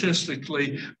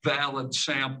statistically valid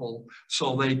sample,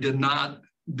 so they did not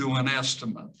do an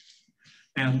estimate.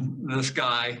 And this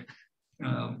guy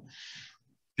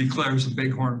declares the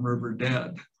Bighorn River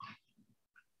dead.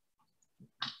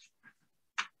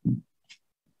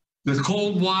 The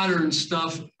cold water and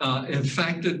stuff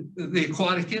infected the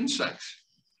aquatic insects.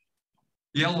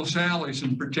 Yellow sallies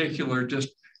in particular, just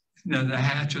the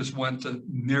hatches went to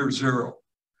near zero.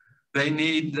 They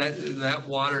need that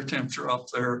water temperature up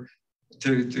there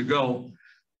to go.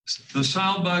 The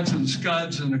sow bugs and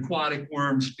scuds and aquatic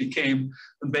worms became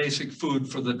the basic food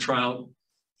for the trout.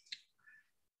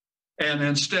 And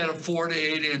instead of 4 to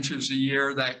 8 inches a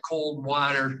year, that cold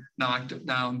water knocked it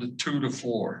down to 2 to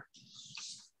 4.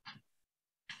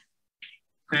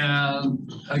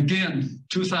 And again,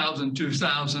 2000,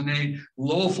 2008,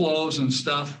 low flows and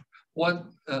stuff, what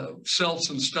silts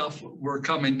and stuff were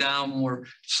coming down were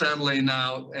settling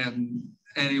out, and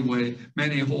anyway,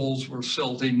 many holes were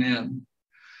silting in.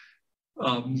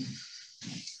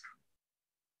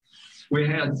 We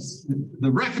had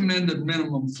the recommended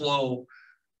minimum flow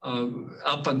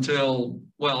up until,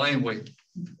 well, anyway,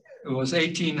 it was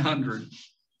 1800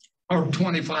 or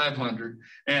 2500,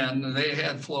 and they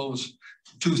had flows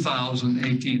 2000,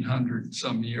 1800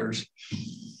 some years.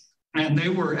 And they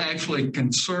were actually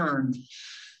concerned,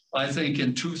 I think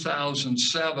in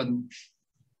 2007,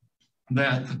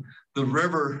 that the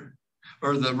river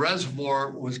or the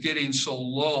reservoir was getting so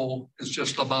low, it's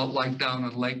just about like down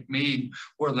in Lake Mead,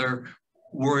 where they're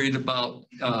worried about,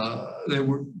 they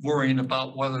were worrying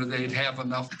about whether they'd have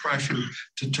enough pressure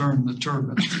to turn the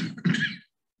turbines.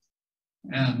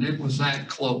 And it was that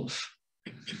close.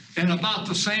 And about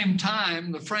the same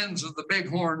time, the Friends of the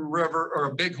Bighorn River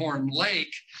or Bighorn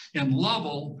Lake in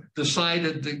Lovell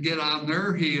decided to get on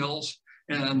their heels,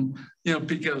 and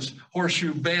because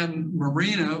Horseshoe Bend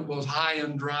Marina was high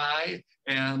and dry,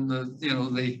 and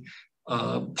the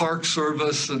Park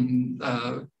Service and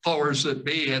powers that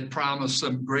be had promised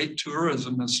them great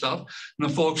tourism and stuff. And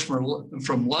the folks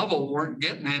from Lovell weren't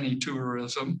getting any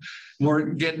tourism,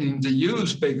 weren't getting to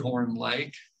use Bighorn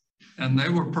Lake. And they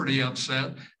were pretty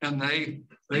upset, and they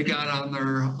got on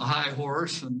their high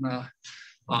horse, and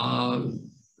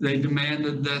they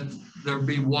demanded that there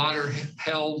be water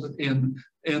held in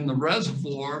the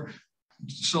reservoir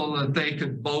so that they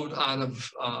could boat out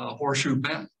of Horseshoe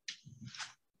Bend.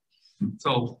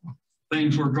 So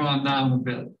things were drawn down a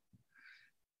bit.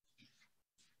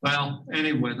 Well,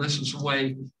 anyway, this is the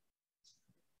way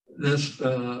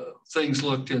things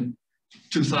looked in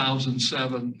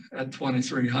 2007 at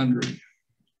 2300.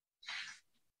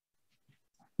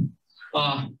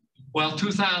 Well,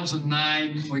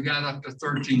 2009, we got up to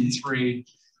 13.3.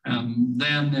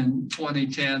 Then in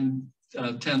 2010,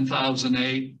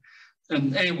 10,008.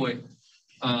 And anyway,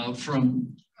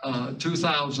 from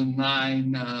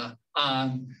 2009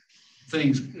 on,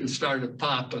 things started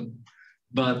popping.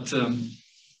 But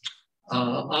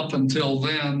up until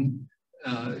then,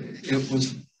 it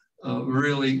was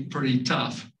really pretty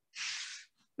tough.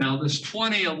 Now, this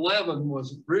 2011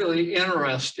 was really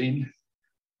interesting.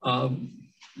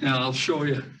 And I'll show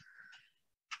you.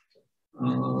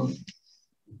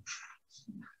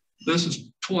 This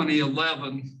is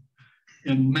 2011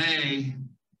 in May.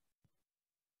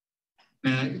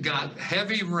 And it got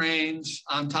heavy rains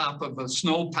on top of a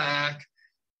snowpack.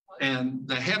 And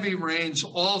the heavy rains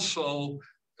also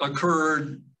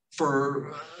occurred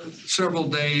for several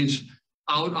days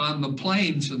out on the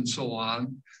plains and so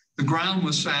on. The ground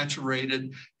was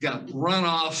saturated, got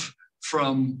runoff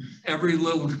from every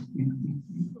little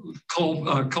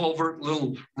culvert,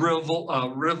 little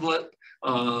rivulet,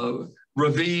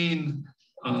 ravine,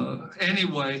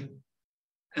 anyway,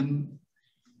 and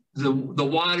the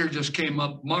water just came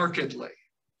up markedly.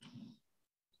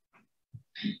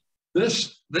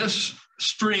 This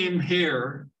stream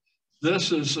here,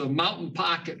 this is a Mountain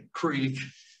Pocket Creek.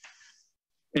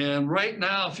 And right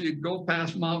now, if you go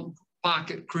past Mountain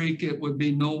Pocket Creek, it would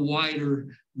be no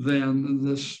wider than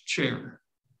this chair.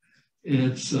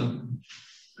 It's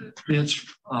it's,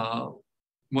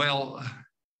 well,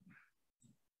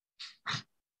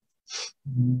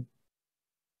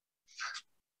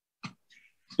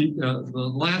 the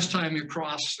last time you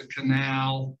cross the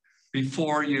canal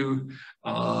before you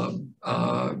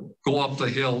go up the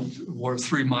hill where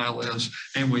 3 Mile is,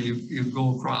 anyway, you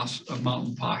go across a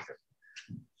mountain pocket.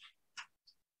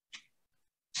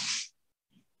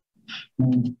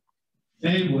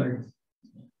 Anyway,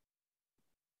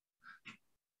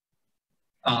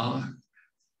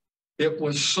 it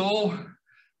was so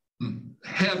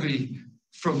heavy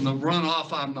from the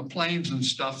runoff on the plains and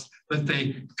stuff that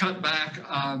they cut back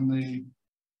on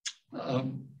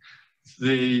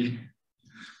the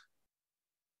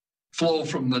flow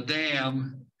from the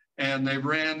dam, and they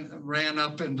ran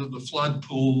up into the flood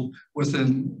pool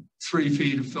within 3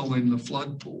 feet of filling the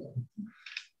flood pool.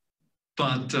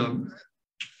 But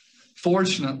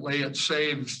fortunately, it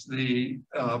saves the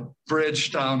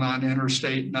bridge down on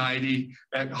Interstate 90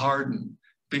 at Hardin,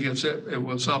 because it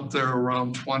was up there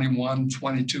around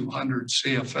 2,200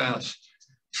 CFS.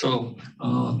 So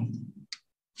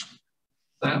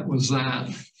that was that.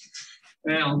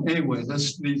 Well, anyway,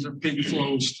 these are peak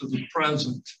flows to the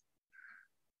present.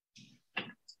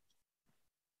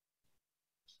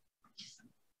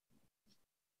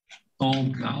 Oh,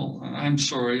 God, I'm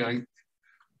sorry.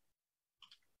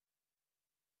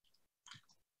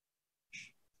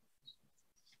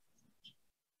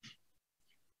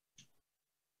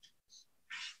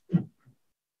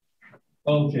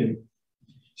 Okay,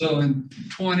 so in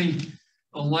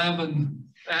 2011,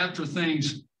 after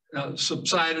things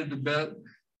subsided a bit,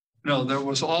 there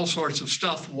was all sorts of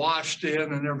stuff washed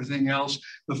in and everything else.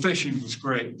 The fishing was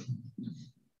great.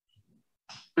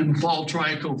 And fall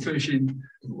trico fishing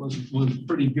was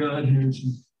pretty good. Here's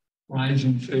some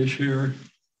rising fish here.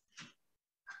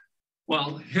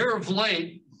 Well, here of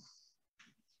late,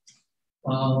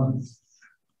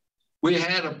 we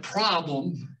had a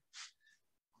problem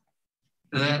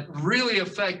that really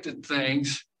affected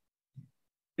things.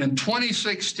 In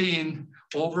 2016,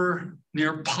 over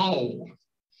near Powell,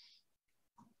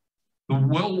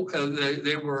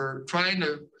 they were trying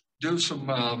to do some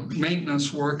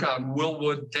maintenance work on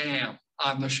Willwood Dam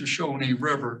on the Shoshone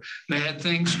River. They had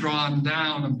things drawn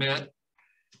down a bit,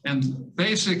 and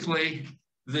basically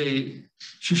the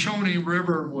Shoshone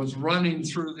River was running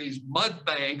through these mud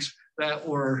banks that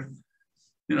were,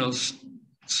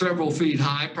 several feet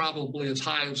high, probably as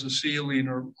high as the ceiling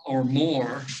or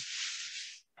more.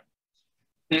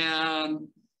 And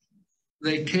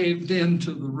they caved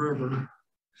into the river.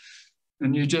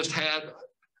 And you just had,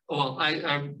 well,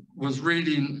 I was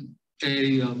reading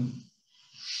an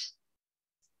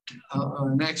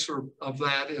excerpt of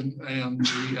that in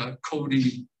the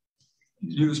Cody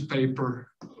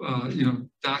newspaper,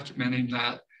 documenting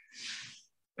that.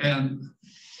 And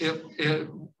it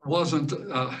wasn't,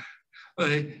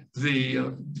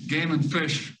 the game and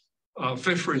fish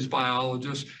fisheries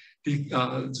biologist, he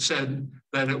said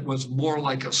that it was more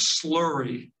like a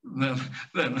slurry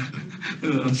than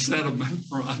a sediment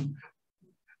run.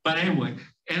 But anyway,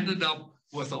 ended up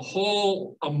with a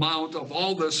whole amount of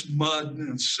all this mud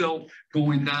and silt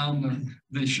going down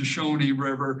the Shoshone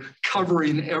River,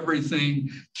 covering everything,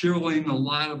 killing a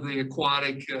lot of the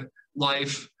aquatic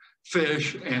life,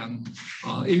 fish, and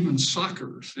even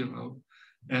suckers,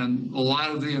 and a lot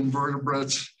of the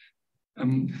invertebrates,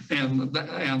 and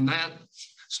that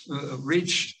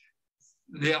reached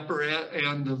the upper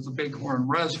end of the Bighorn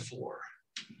Reservoir.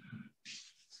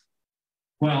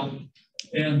 Well,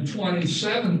 in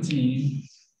 2017,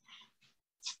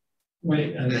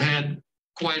 it had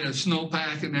quite a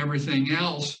snowpack and everything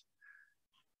else,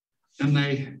 and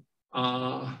they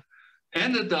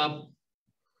ended up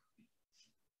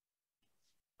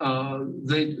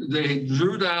they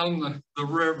drew down the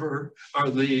river or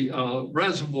the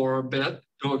reservoir a bit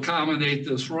to accommodate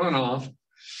this runoff.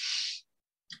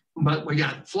 But we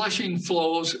got flushing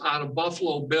flows out of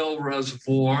Buffalo Bill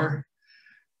Reservoir,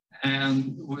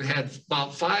 and we had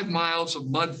about 5 miles of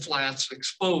mud flats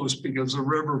exposed because the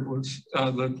river was,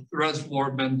 the reservoir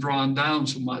had been drawn down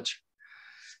so much.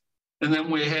 And then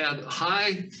we had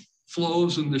high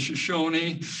flows in the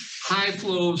Shoshone, high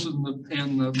flows in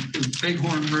the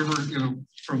Bighorn River,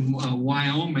 from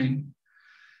Wyoming.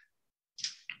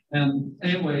 And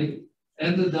anyway,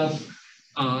 ended up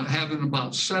having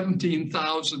about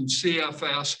 17,000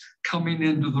 CFS coming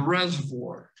into the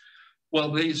reservoir.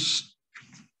 Well, these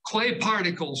clay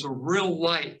particles are real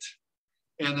light,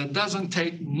 and it doesn't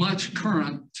take much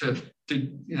current to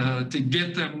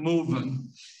get them moving.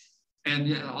 And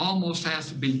it almost has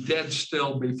to be dead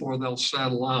still before they'll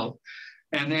settle out.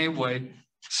 And anyway,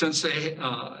 since they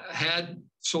had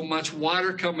so much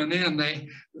water coming in, they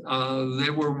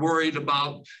were worried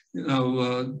about,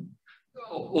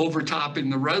 overtopping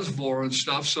the reservoir and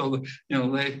stuff. So,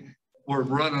 they were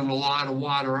running a lot of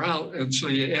water out. And so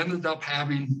you ended up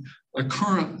having a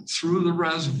current through the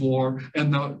reservoir,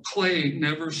 and the clay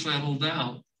never settled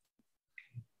down.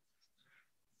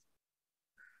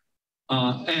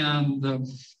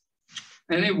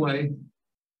 Anyway,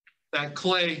 that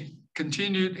clay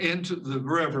continued into the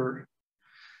river,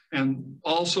 and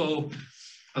also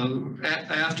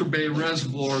Afterbay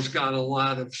reservoirs got a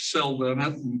lot of silt in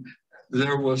it, and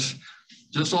there was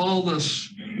just all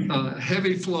this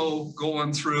heavy flow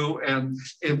going through, and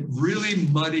it really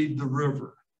muddied the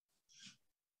river.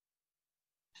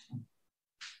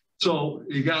 So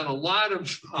you got a lot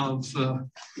of the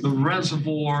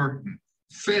reservoir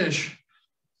fish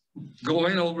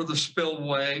going over the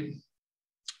spillway.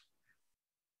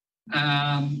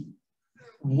 And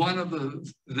one of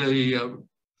the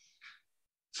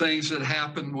things that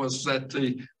happened was that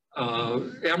the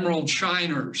emerald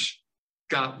shiners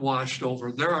got washed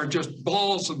over. There are just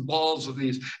balls and balls of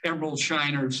these emerald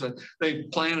shiners that they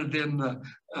planted in the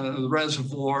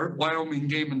reservoir. Wyoming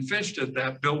Game and Fish did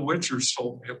that. Bill Witchers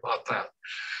told me about that.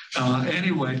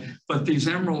 Anyway, but these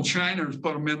emerald shiners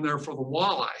put them in there for the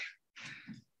walleye.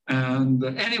 And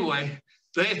anyway,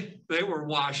 they were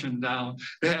washing down.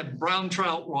 They had brown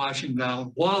trout washing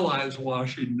down, walleyes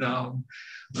washing down.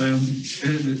 And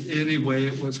anyway,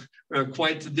 it was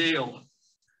quite the deal.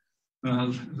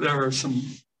 There are some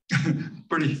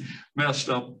pretty messed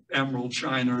up emerald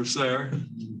shiners there.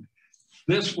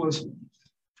 This was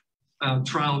a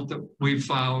trout that we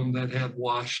found that had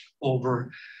washed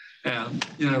over, and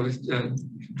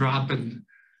dropping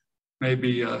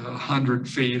maybe 100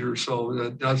 feet or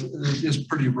so. It's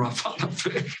pretty rough on a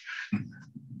fish.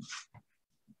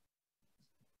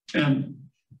 And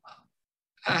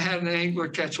I had an angler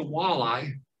catch a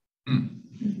walleye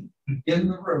in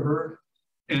the river,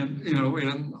 and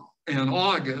in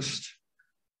August,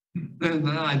 and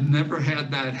I'd never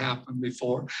had that happen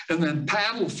before. And then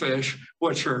paddlefish,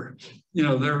 which are,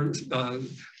 they're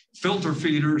filter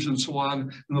feeders and so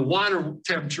on, and the water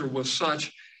temperature was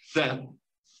such that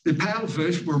the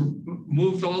paddlefish were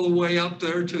moved all the way up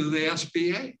there to the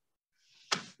SBA,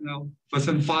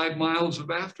 within 5 miles of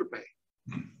Afterbay.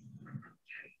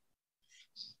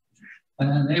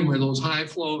 And anyway, those high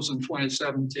flows in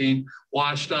 2017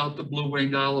 washed out the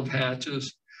blue-winged olive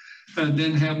hatches and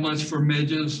didn't have much for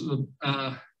midges.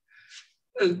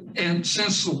 And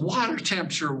since the water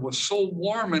temperature was so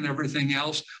warm and everything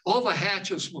else, all the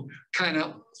hatches were kind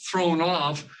of thrown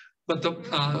off. But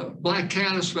the black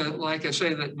caddis, like I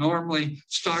say, that normally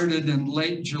started in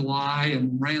late July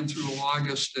and ran through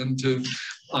August into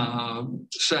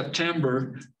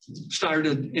September,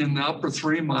 started in the upper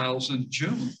 3 miles in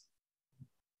June.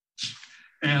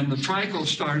 And the trico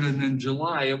started in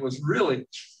July. It was really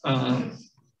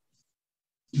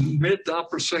mid to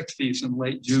upper 60s in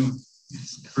late June.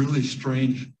 It's really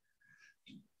strange.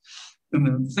 And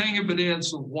the thing of it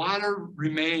is, the water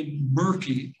remained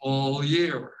murky all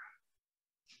year.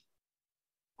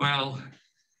 Well,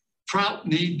 trout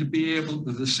need to be able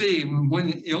to see.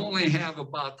 When you only have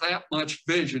about that much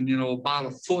vision, about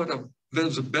a foot of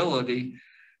visibility,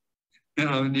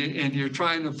 and you're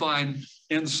trying to find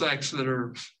insects that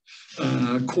are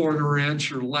a quarter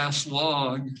inch or less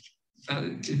long,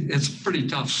 it's pretty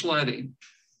tough sledding.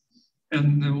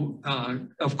 And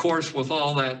of course, with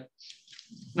all that,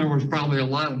 there was probably a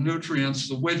lot of nutrients.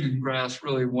 The widgeon grass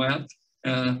really went.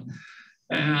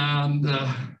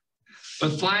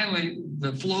 But finally,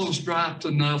 the flows dropped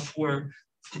enough where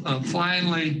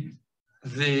finally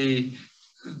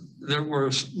there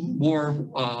was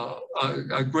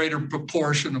a greater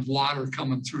proportion of water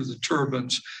coming through the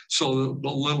turbines, so the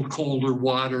little colder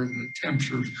water and the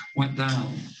temperature went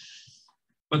down.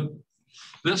 But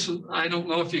this is, I don't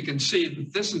know if you can see,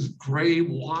 but this is gray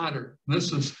water.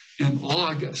 This is in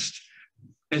August.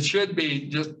 It should be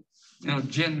just,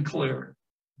 gin clear.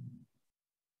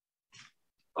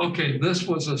 Okay, this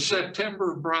was a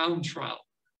September brown trout.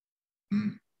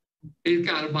 He's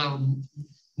got about a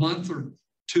month or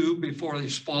two before he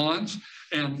spawns,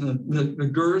 and the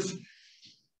girth,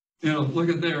 look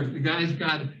at there. The guy's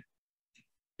got,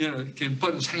 can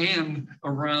put his hand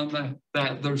around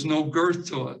that. There's no girth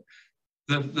to it.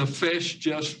 The fish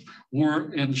just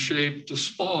weren't in shape to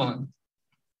spawn.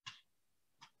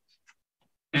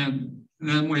 And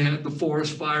then we had the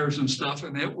forest fires and stuff,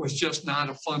 and it was just not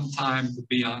a fun time to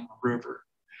be on the river.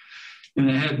 And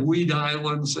it had weed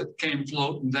islands that came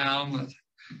floating down.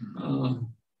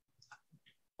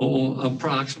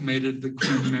 approximated the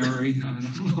Queen Mary. I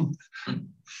don't know.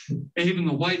 Even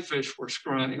the whitefish were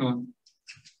scrying on.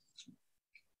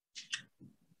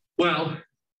 Well,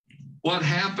 what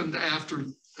happened after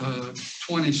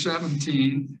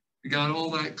 2017? We got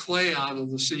all that clay out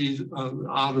of the sea,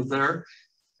 out of there,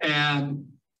 and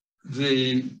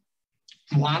the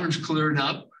waters cleared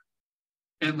up,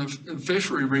 and the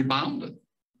fishery rebounded.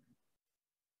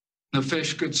 The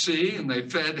fish could see, and they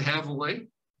fed heavily,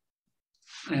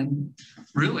 and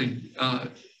really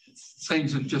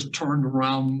things have just turned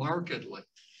around markedly.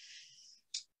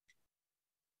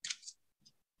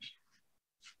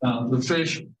 The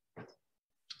fish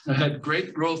had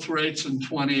great growth rates in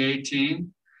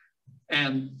 2018,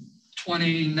 and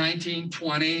 2019,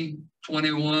 20,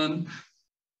 21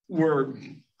 were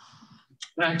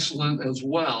excellent as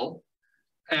well.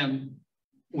 And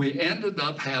we ended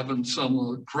up having some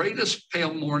of the greatest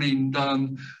pale morning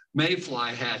dun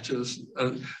mayfly hatches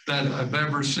that I've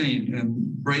ever seen. And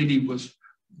Brady was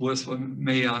with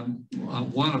me on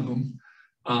one of them,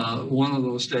 one of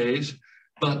those days.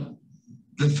 But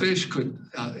the fish could,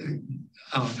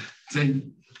 they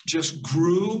just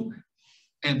grew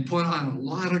and put on a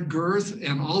lot of girth,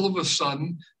 and all of a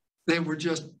sudden they were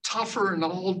just tougher and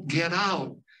all get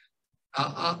out.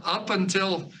 Up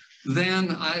until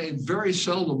then, I very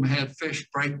seldom had fish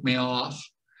break me off.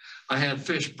 I had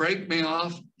fish break me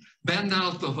off, bend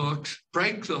out the hooks,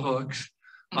 break the hooks.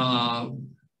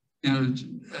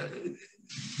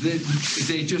 They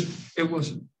just, it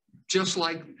was just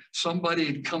like somebody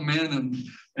had come in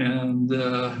and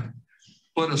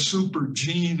put a super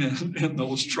gene in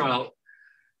those trout.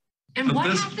 And what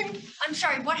happened? I'm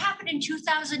sorry, what happened in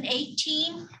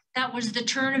 2018? That was the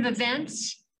turn of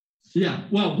events? Yeah,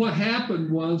 well, what happened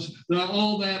was that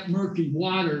all that murky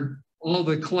water, all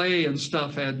the clay and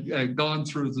stuff had gone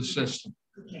through the system.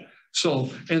 Okay. So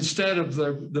instead of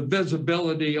the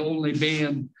visibility only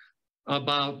being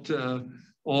about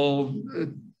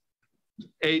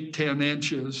 8, 10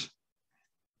 inches,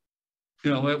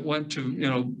 it went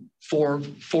to 4,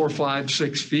 5,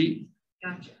 6 feet.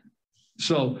 Gotcha.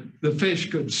 So the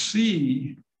fish could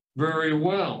see very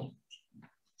well.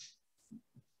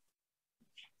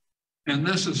 And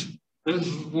this is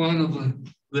one of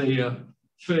the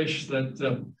fish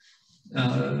that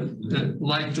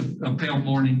liked a pale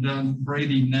morning dun.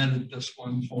 Brady netted this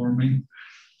one for me.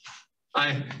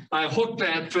 I hooked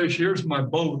that fish. Here's my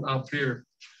boat up here.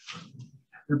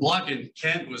 You're blocking.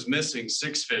 Kent was missing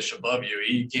 6 fish above you.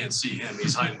 You can't see him.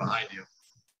 He's hiding behind you.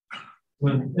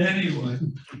 But anyway,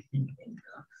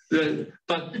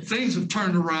 but things have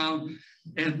turned around,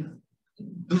 and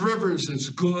the river is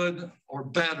as good or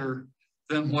better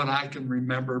than what I can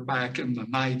remember back in the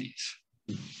 90s.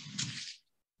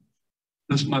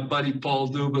 This is my buddy Paul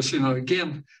Dubas.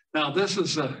 Again, now this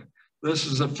is a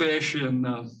fish in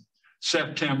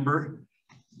September,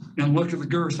 and look at the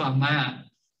girth on that.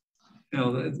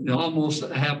 They almost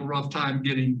have a rough time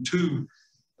getting 2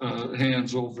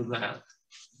 hands over that.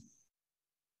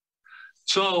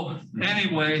 So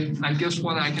anyway, I guess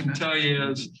what I can tell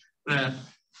you is that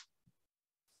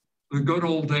the good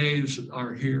old days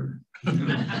are here.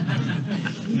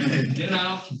 Get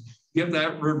out, give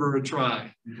that river a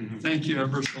try. Thank you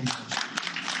ever so much.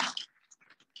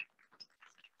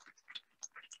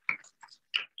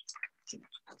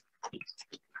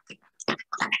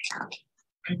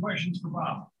 Any questions for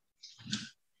Bob?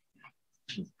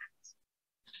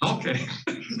 Okay.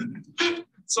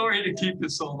 Sorry to keep you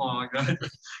so long.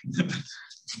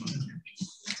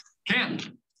 Ken.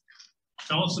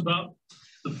 Tell us about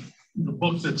the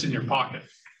book that's in your pocket.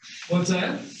 What's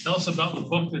that? Tell us about the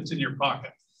book that's in your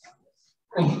pocket.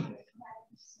 When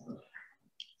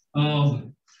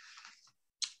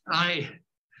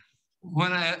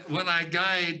I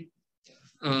guide,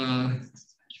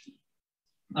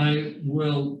 I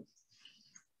will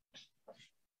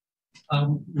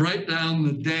write down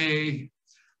the day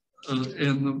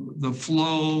and the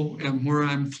flow and where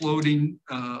I'm floating,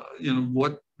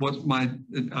 what my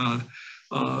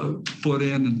put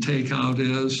in and take out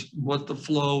is, what the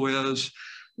flow is,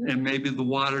 and maybe the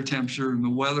water temperature and the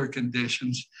weather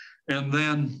conditions. And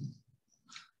then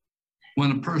when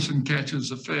a person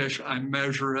catches a fish, I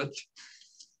measure it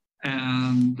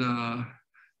and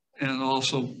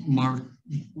also mark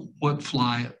what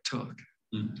fly it took.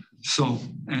 So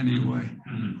anyway,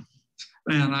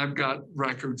 and I've got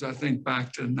records, I think,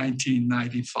 back to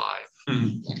 1995.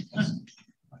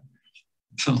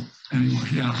 So anyway,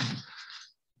 yeah.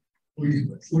 What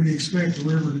do you expect the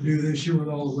river to do this year with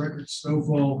all the record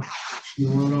snowfall you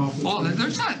run off? Oh,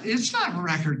 it's not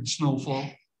record snowfall.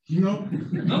 No,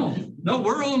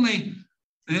 we're only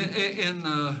in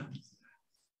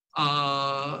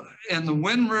in the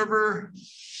Wind River,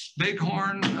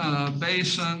 Bighorn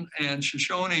Basin, and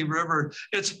Shoshone River,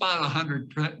 it's about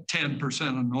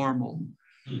 110% of normal.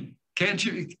 Can't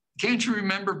you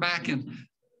remember back in,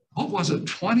 what was it,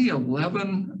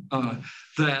 2011,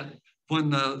 that when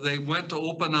they went to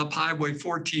open up Highway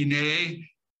 14A,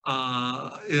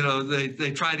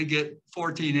 they tried to get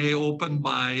 14A open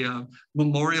by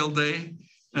Memorial Day.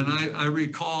 And I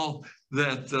recall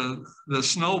that the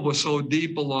snow was so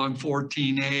deep along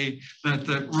 14A that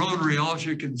the rotary, all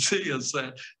you can see is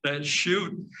that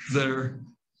chute there.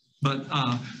 But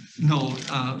no,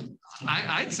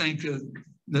 I think that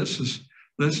this is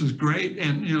great.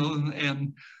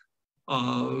 And,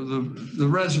 the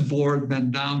reservoir had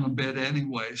been down a bit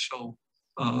anyway. So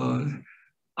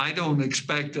I don't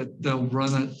expect that they'll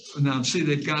run it. Now, see,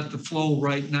 they've got the flow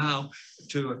right now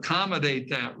to accommodate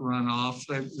that runoff.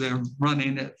 They're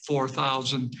running at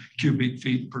 4,000 cubic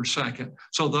feet per second.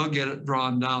 So they'll get it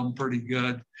drawn down pretty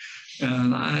good.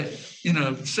 And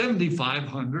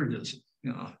 7,500 is,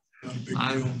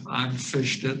 I've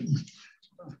fished it.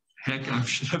 Heck, I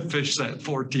should have fished that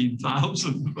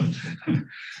 14,000, but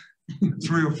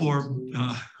 3 or 4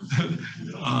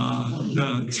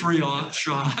 3-aught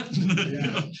shot,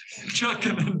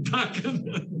 chucking and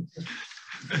ducking.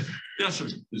 Yes, sir.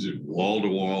 Is it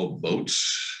wall-to-wall boats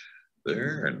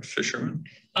there and fishermen?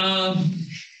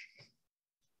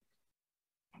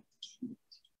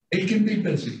 It can be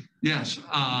busy. Yes,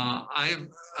 I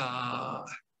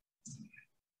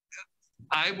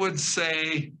would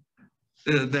say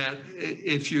that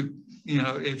if you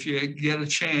get a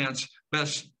chance,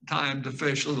 best time to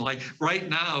fish, like right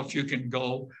now, if you can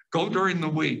go during the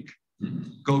week.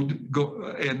 Go,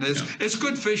 and it's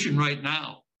good fishing right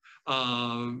now.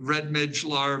 Red midge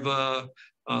larvae,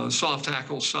 soft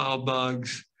hackle sow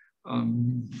bugs.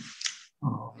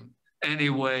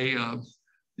 Anyway,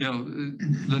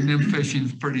 the nymph fishing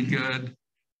is pretty good,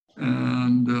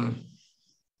 and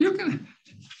you can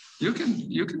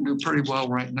do pretty well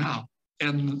right now.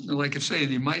 And like I say,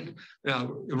 you might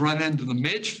run into the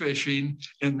midge fishing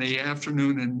in the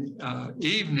afternoon and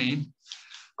evening.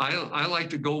 I like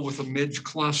to go with a midge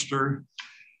cluster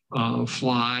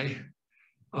fly,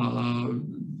 a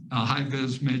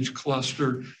high-vis midge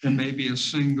cluster, and maybe a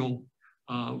single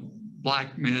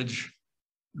black midge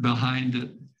behind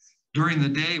it. During the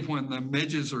day when the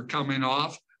midges are coming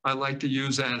off, I like to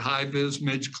use that high-vis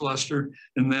midge cluster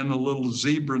and then a little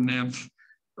zebra nymph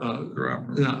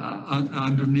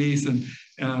underneath,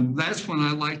 and that's when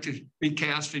I like to be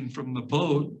casting from the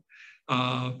boat,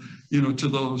 to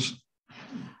those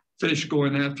fish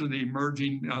going after the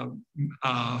emerging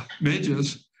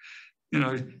midges.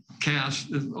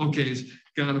 Cast. Okay,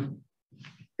 got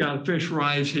a fish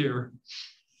rise here,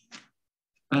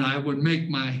 and I would make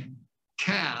my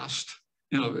cast.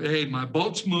 Hey, my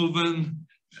boat's moving,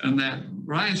 and that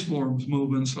rise form's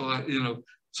moving, so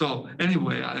So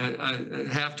anyway, I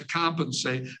have to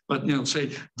compensate, but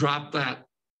say drop that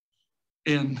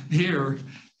in here,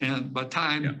 and by the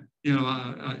time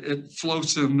it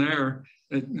floats in there,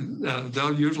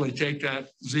 they'll usually take that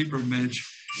zebra midge.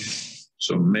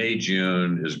 So May,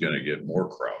 June is going to get more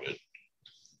crowded,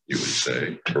 you would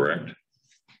say, correct?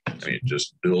 I mean, it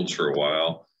just builds for a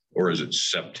while, or is it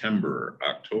September,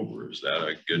 October? Is that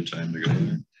a good time to go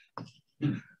there?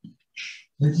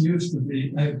 It used to be,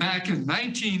 back in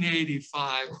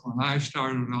 1985, when I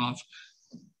started off,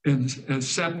 in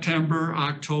September,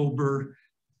 October,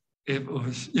 it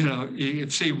was, you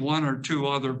could see 1 or 2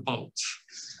 other boats.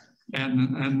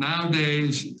 And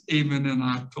nowadays, even in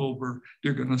October,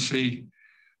 you're going to see,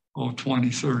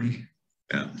 20, 30.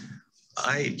 Yeah.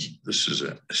 This is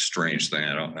a strange thing.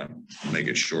 I'll make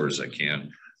it short as I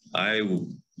can. I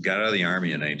got out of the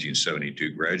Army in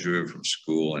 1972, graduated from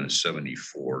school in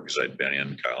 74 because I'd been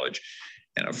in college.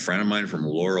 And a friend of mine from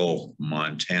Laurel,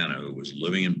 Montana, who was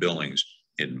living in Billings,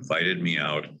 invited me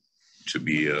out to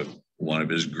be one of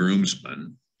his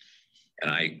groomsmen.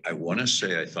 And I want to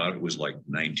say, I thought it was like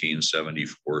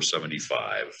 1974,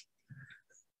 75.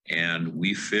 And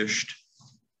we fished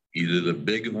either the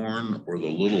Bighorn or the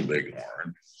Little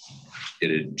Bighorn.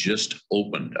 It had just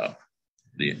opened up.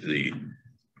 The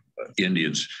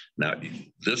Indians, now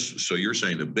so you're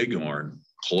saying the Bighorn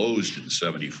closed in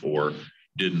 74,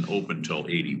 didn't open until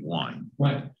 81.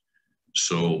 Right.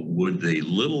 So would the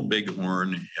Little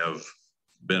Bighorn have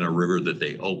been a river that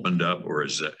they opened up, or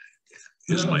is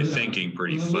my thinking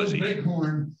pretty fuzzy? The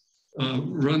Bighorn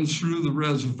runs through the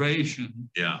reservation.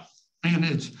 Yeah. And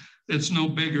it's no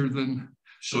bigger than,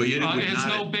 so it's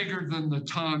no bigger than the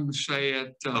tongue, say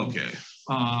at okay.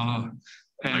 At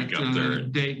there.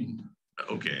 Dayton.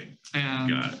 Okay, And,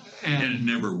 got it. And it and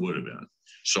never would have been.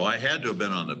 So I had to have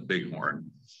been on the Bighorn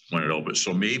when it opened.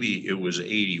 So maybe it was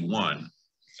 81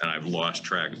 and I've lost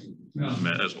track. yeah,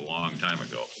 That's a long time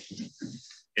ago.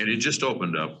 And it just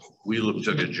opened up. We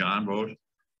took a John boat,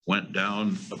 went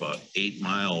down about 8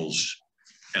 miles.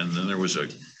 And then there was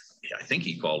I think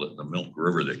he called it the Milk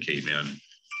River that came in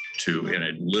and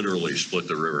it literally split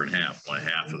the river in half. One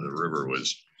half of the river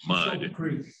was mud. Soap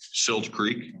Creek. Silt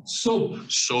Creek?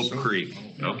 Soap Creek.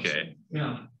 Yeah. Okay.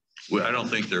 Yeah, Well, I don't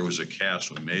think there was a cast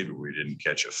we made where we didn't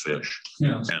catch a fish.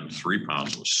 yeah. And 3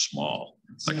 pounds was small.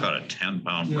 I caught a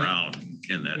 10-pound Yeah. brown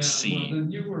in that Yeah, sea well,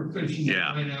 then you were fishing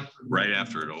Yeah, right after. right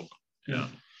after it opened. Yeah.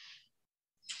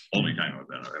 Only time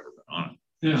I've ever been on it.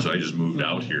 Yeah. So I just moved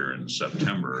out here in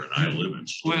September and I live in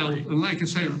Well, Story. and like I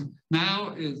say,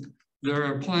 now there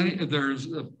are plenty, there's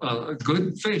a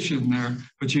good fish in there,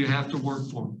 but you have to work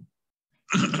for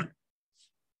them.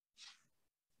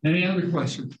 Any other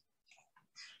questions?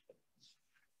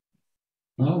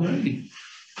 All righty.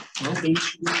 Well,